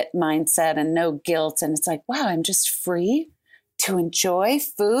diet mindset and no guilt. And it's like, wow, I'm just free to enjoy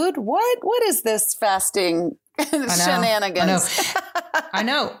food. What is this fasting shenanigans? I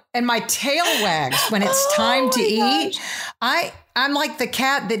know. And my tail wags when it's time to eat. I'm like the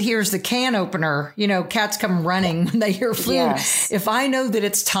cat that hears the can opener. Cats come running when they hear food. Yes. If I know that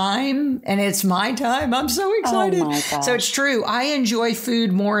it's time and it's my time, I'm so excited. Oh my gosh. So it's true. I enjoy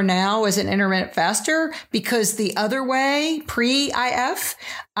food more now as an intermittent faster because the other way, pre-IF,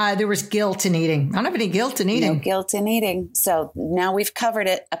 there was guilt in eating. I don't have any guilt in eating. No guilt in eating. So now we've covered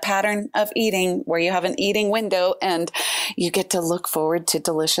it. A pattern of eating where you have an eating window and you get to look forward to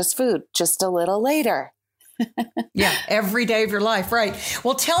delicious food just a little later. Yeah, every day of your life. Right.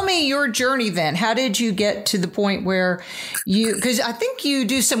 Well, tell me your journey then. How did you get to the point where because I think you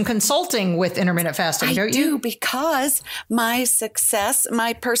do some consulting with intermittent fasting, don't you? I do, because my success,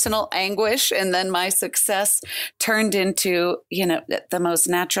 my personal anguish, and then my success turned into, the most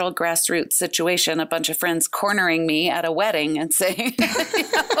natural grassroots situation. A bunch of friends cornering me at a wedding and saying,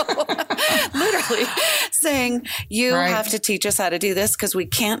 literally saying, you have to teach us how to do this because we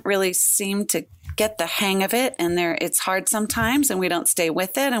can't really seem to get the hang of it, and it's hard sometimes, and we don't stay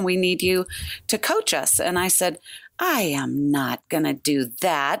with it, and we need you to coach us. And I said, I am not going to do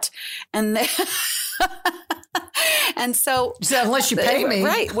that. And and so unless you pay me,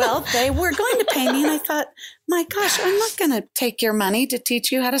 right? Well, they were going to pay me, and I thought, my gosh, I'm not going to take your money to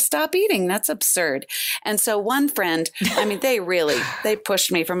teach you how to stop eating. That's absurd. And so one friend, they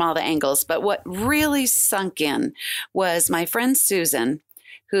pushed me from all the angles, but what really sunk in was my friend Susan,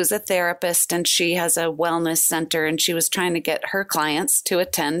 who's a therapist, and she has a wellness center, and she was trying to get her clients to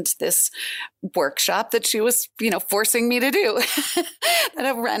attend this workshop that she was, forcing me to do.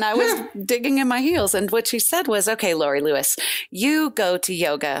 And I was digging in my heels. And what she said was, okay, Laurie Lewis, you go to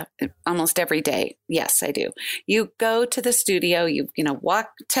yoga almost every day. Yes, I do. You go to the studio, you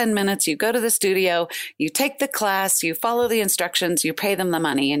walk 10 minutes, you go to the studio, you take the class, you follow the instructions, you pay them the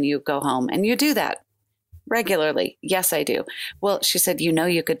money, and you go home, and you do that regularly. Yes, I do. Well, she said,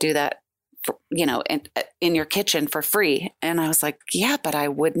 you could do that in your kitchen for free. And I was like, yeah, but I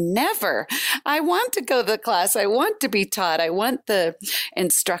would never. I want to go to the class. I want to be taught. I want the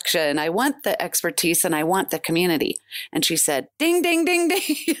instruction. I want the expertise, and I want the community. And she said, ding, ding, ding, ding.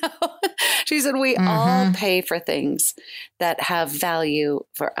 She said, we all pay for things that have value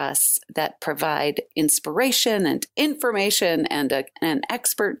for us, that provide inspiration and information and an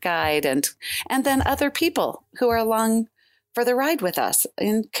expert guide, and then other people who are along for the ride with us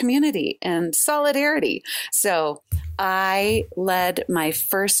in community and solidarity. So I led my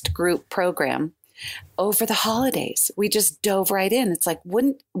first group program over the holidays. We just dove right in. It's like,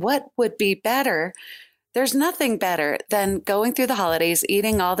 what would be better? There's nothing better than going through the holidays,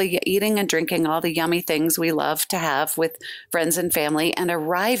 eating and drinking all the yummy things we love to have with friends and family, and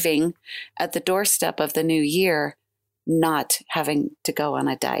arriving at the doorstep of the new year, not having to go on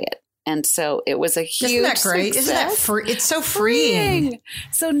a diet. And so it was a huge Isn't that great? success. Isn't that free? It's so freeing.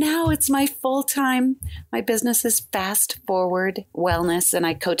 So now it's my full-time. My business is Fast Forward Wellness, and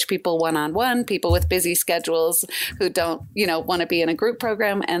I coach people one-on-one, people with busy schedules who don't, want to be in a group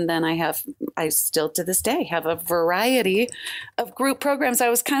program. And then I still to this day have a variety of group programs. I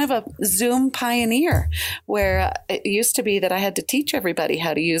was kind of a Zoom pioneer, where it used to be that I had to teach everybody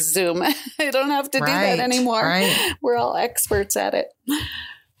how to use Zoom. I don't have to do that anymore. Right. We're all experts at it.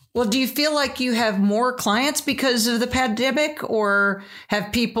 Well, do you feel like you have more clients because of the pandemic, or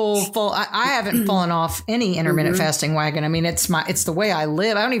have people I haven't fallen off any intermittent fasting wagon. I mean, it's the way I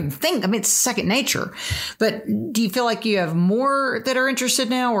live. I don't even think, it's second nature. But do you feel like you have more that are interested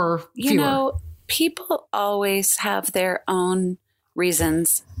now, or fewer? People always have their own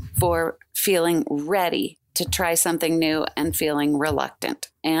reasons for feeling ready to try something new and feeling reluctant.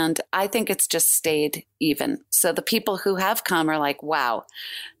 And I think it's just stayed even. So the people who have come are like, wow,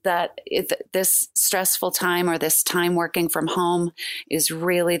 this stressful time, or this time working from home, is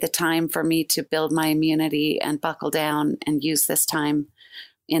really the time for me to build my immunity and buckle down and use this time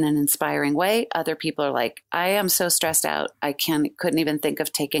in an inspiring way. Other people are like, I am so stressed out, I couldn't even think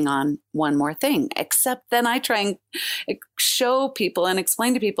of taking on one more thing. Except then I try and show people and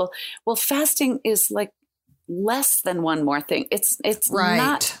explain to people, well, fasting is like less than one more thing. It's right.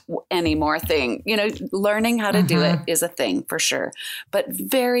 Not any more thing. Learning how to do it is a thing for sure. But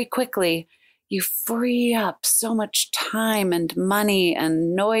very quickly, you free up so much time and money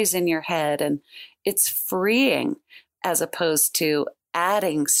and noise in your head. And it's freeing, as opposed to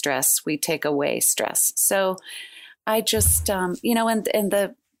adding stress. We take away stress. So I just, and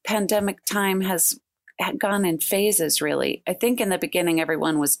the pandemic time has gone in phases, really. I think in the beginning,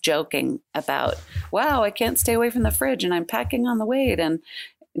 everyone was joking about, wow, I can't stay away from the fridge, and I'm packing on the weight and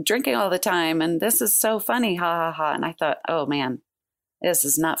drinking all the time, and this is so funny, ha ha ha. And I thought, oh man, this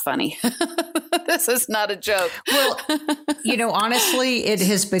is not funny. This is not a joke. Well, honestly, it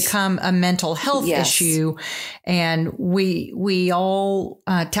has become a mental health issue, and we all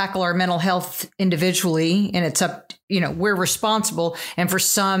tackle our mental health individually, and it's up. We're responsible, and for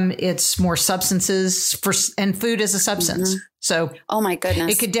some, it's more substances. And food is a substance. So, oh my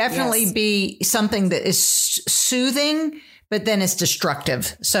goodness, it could definitely be something that is soothing, but then it's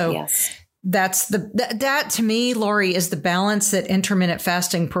destructive. So. That's that to me, Laurie, is the balance that intermittent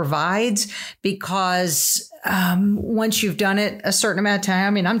fasting provides, because once you've done it a certain amount of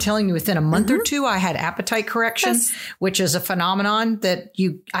time, I'm telling you, within a month or two, I had appetite correction, which is a phenomenon that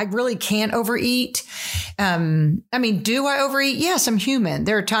I really can't overeat. Do I overeat? Yes, I'm human.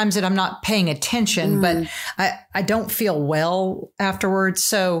 There are times that I'm not paying attention, but I don't feel well afterwards.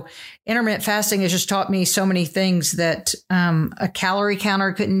 So intermittent fasting has just taught me so many things that a calorie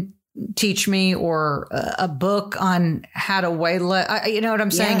counter couldn't teach me, or a book on how to weigh less. You know what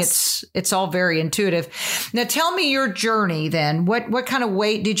I'm saying? It's all very intuitive. Now tell me your journey then. What kind of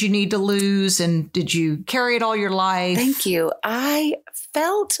weight did you need to lose, and did you carry it all your life? Thank you. I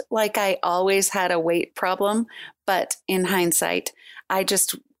felt like I always had a weight problem, but in hindsight,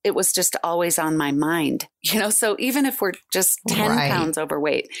 it was just always on my mind, so even if we're just 10 pounds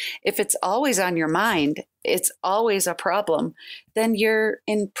overweight, if it's always on your mind, it's always a problem, then you're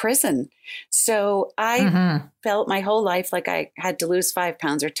in prison. So I felt my whole life like I had to lose 5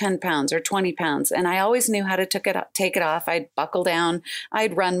 pounds or 10 pounds or 20 pounds. And I always knew how to take it off. I'd buckle down.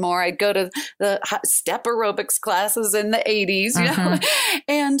 I'd run more. I'd go to the step aerobics classes in the 80s,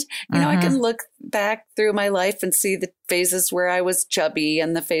 and, I can look back through my life and see the phases where I was chubby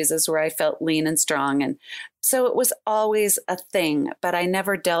and the phases where I felt lean and strong. And so it was always a thing, but I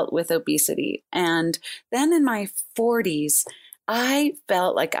never dealt with obesity. And then in my 40s, I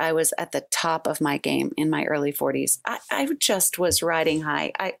felt like I was at the top of my game in my early 40s. I just was riding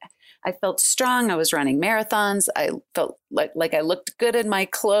high. I felt strong. I was running marathons. I felt like I looked good in my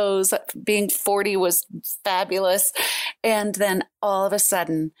clothes. Being 40 was fabulous. And then all of a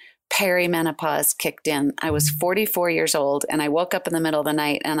sudden, perimenopause kicked in. I was 44 years old and I woke up in the middle of the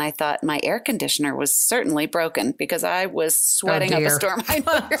night and I thought my air conditioner was certainly broken because I was sweating up a storm. I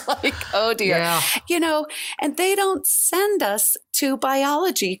know, you're like, oh dear. Yeah. You know, and they don't send us to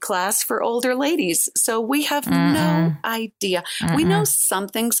biology class for older ladies. So we have no idea. We know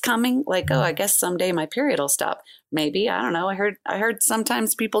something's coming, like, oh, I guess someday my period will stop. Maybe, I don't know. I heard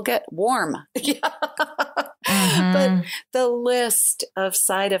sometimes people get warm. But the list of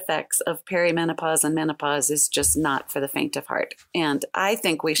side effects of perimenopause and menopause is just not for the faint of heart. And I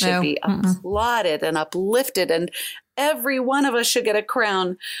think we should be applauded and uplifted, and every one of us should get a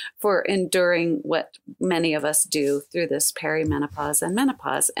crown for enduring what many of us do through this perimenopause and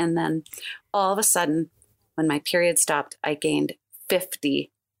menopause. And then all of a sudden, when my period stopped, I gained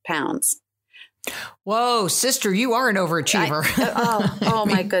 50 pounds. Whoa, sister, you are an overachiever. Oh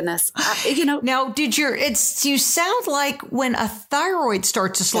my goodness. Now, you sound like when a thyroid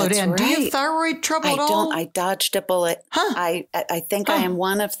starts to slow down. Right. Do you have thyroid trouble at all? I dodged a bullet. Huh. I think I am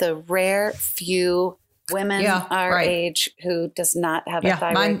one of the rare few women our age who does not have a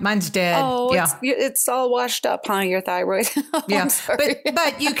thyroid. Mine's dead. Oh, it's all washed up, huh? Your thyroid. Yeah,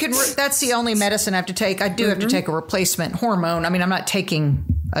 but you can. That's the only medicine I have to take. I do have to take a replacement hormone. I mean, I'm not taking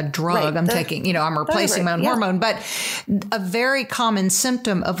a drug. Right. I'm replacing my own hormone. But a very common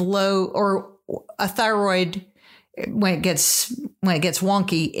symptom of low or a thyroid when it gets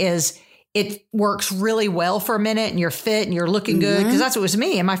wonky is it works really well for a minute and you're fit and you're looking good. Because that's what was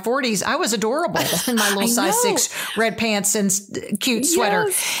me. In my 40s, I was adorable in my little size 6 red pants and cute sweater.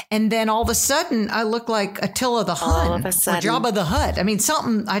 Yes. And then all of a sudden, I look like Attila the Hun or Jabba the Hutt. I mean,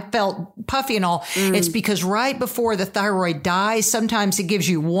 something, I felt puffy and all. It's because right before the thyroid dies, sometimes it gives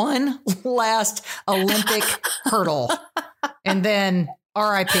you one last Olympic hurdle. And then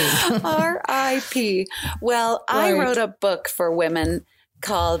R.I.P. R.I.P. Well, I wrote a book for women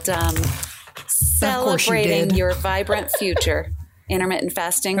called Celebrating Your Vibrant Future, Intermittent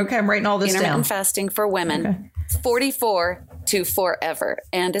Fasting. Okay, I'm writing all this down. Intermittent Fasting for Women, 44 to Forever.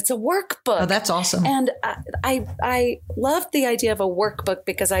 And it's a workbook. Oh, that's awesome. And I love the idea of a workbook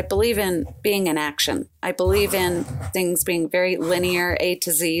because I believe in being in action. I believe in things being very linear, A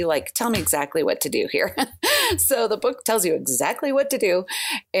to Z, like tell me exactly what to do here. So the book tells you exactly what to do.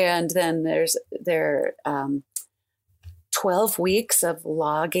 And then there 12 weeks of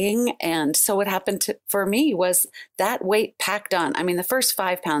logging. And so what happened for me was that weight packed on. I mean, the first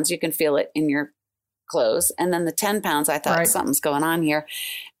 5 pounds, you can feel it in your clothes. And then the 10 pounds, I thought something's going on here.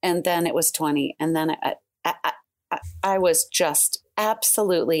 And then it was 20. And then I was just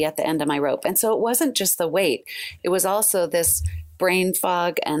absolutely at the end of my rope. And so it wasn't just the weight. It was also this brain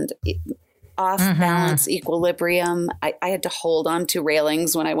fog and off balance equilibrium. I had to hold on to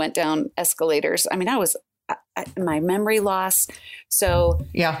railings when I went down escalators. I mean, my memory loss. So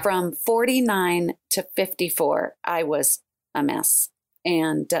from 49 to 54, I was a mess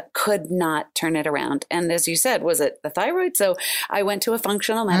and could not turn it around. And as you said, was it the thyroid? So I went to a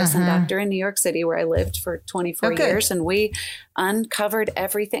functional medicine doctor in New York City where I lived for 24 years, and we uncovered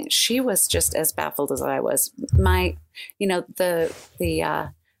everything. She was just as baffled as I was. The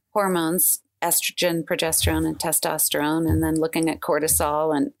hormones, estrogen, progesterone, and testosterone, and then looking at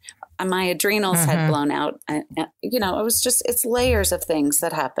cortisol, and my adrenals had blown out. It was just, it's layers of things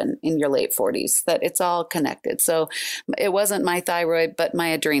that happen in your late 40s that it's all connected. So it wasn't my thyroid, but my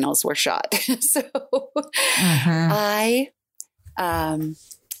adrenals were shot. So I,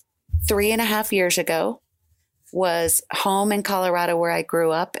 3.5 years ago, was home in Colorado where I grew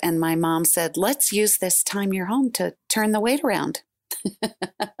up. And my mom said, let's use this time you're home to turn the weight around.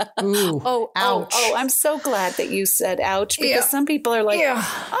 Ooh, ouch. I'm so glad that you said ouch, because some people are like,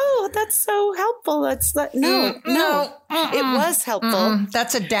 oh, that's so helpful. No, it was helpful.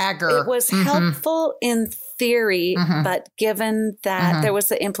 That's a dagger. It was helpful in theory, but given that there was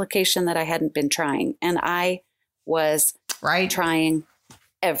the implication that I hadn't been trying, and I was trying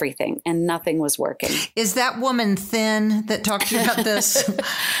everything and nothing was working. Is that woman thin that talked to you about this?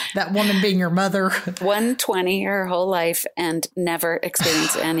 That woman being your mother? 120 her whole life and never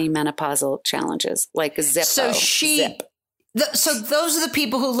experienced any menopausal challenges, like Zippo. So so those are the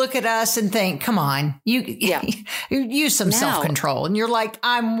people who look at us and think, come on, you use some self-control. And you're like,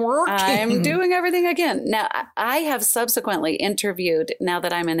 I'm working. I'm doing everything again. Now, I have subsequently interviewed, now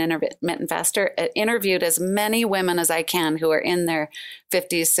that I'm an intermittent faster, interviewed as many women as I can who are in their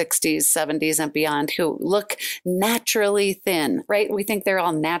 50s, 60s, 70s, and beyond, who look naturally thin, right? We think they're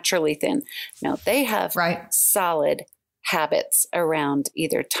all naturally thin. No, they have solid habits around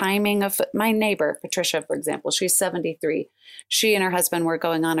either timing of my neighbor, Patricia, for example, she's 73. She and her husband were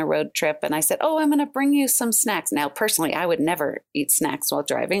going on a road trip. And I said, oh, I'm going to bring you some snacks. Now, personally, I would never eat snacks while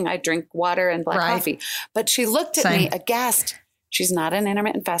driving. I drink water and black coffee. But she looked at me aghast. She's not an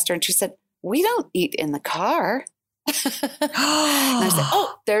intermittent faster. And she said, we don't eat in the car. And I said,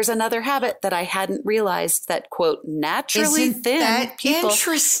 oh, there's another habit that I hadn't realized that, quote, naturally Isn't thin that people.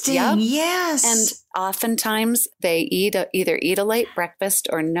 Interesting. Yep. Yes. And oftentimes they either eat a late breakfast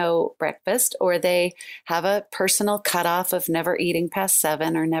or no breakfast, or they have a personal cutoff of never eating past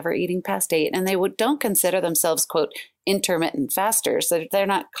 7 or never eating past 8. And they don't consider themselves, quote, intermittent fasters. They're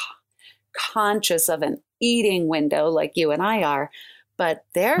not conscious of an eating window like you and I are. But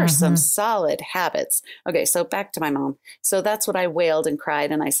there are some solid habits. Okay, so back to my mom. So that's what I wailed and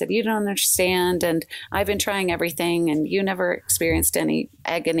cried. And I said, you don't understand. And I've been trying everything. And you never experienced any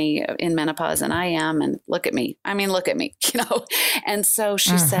agony in menopause. And I am. And look at me. I mean, look at me, you know. And so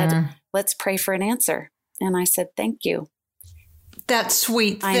she said, let's pray for an answer. And I said, thank you. That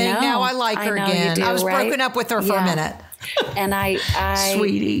sweet thing. I know. Now I like her again. Do, I was broken up with her for a minute. And I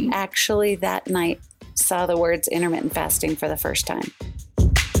Sweetie. Actually that night saw the words intermittent fasting for the first time.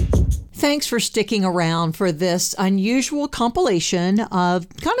 Thanks for sticking around for this unusual compilation of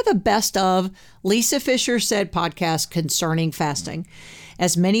kind of the best of Lisa Fischer Said podcast concerning fasting.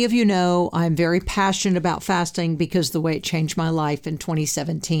 As many of you know, I'm very passionate about fasting because of the way it changed my life in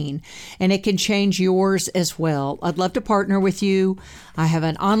 2017, and it can change yours as well. I'd love to partner with you. I have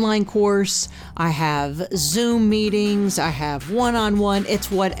an online course. I have Zoom meetings. I have one-on-one.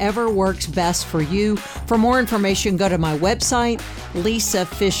 It's whatever works best for you. For more information, go to my website,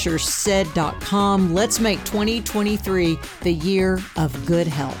 lisafischersaid.com. Let's make 2023 the year of good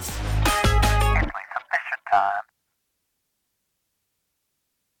health.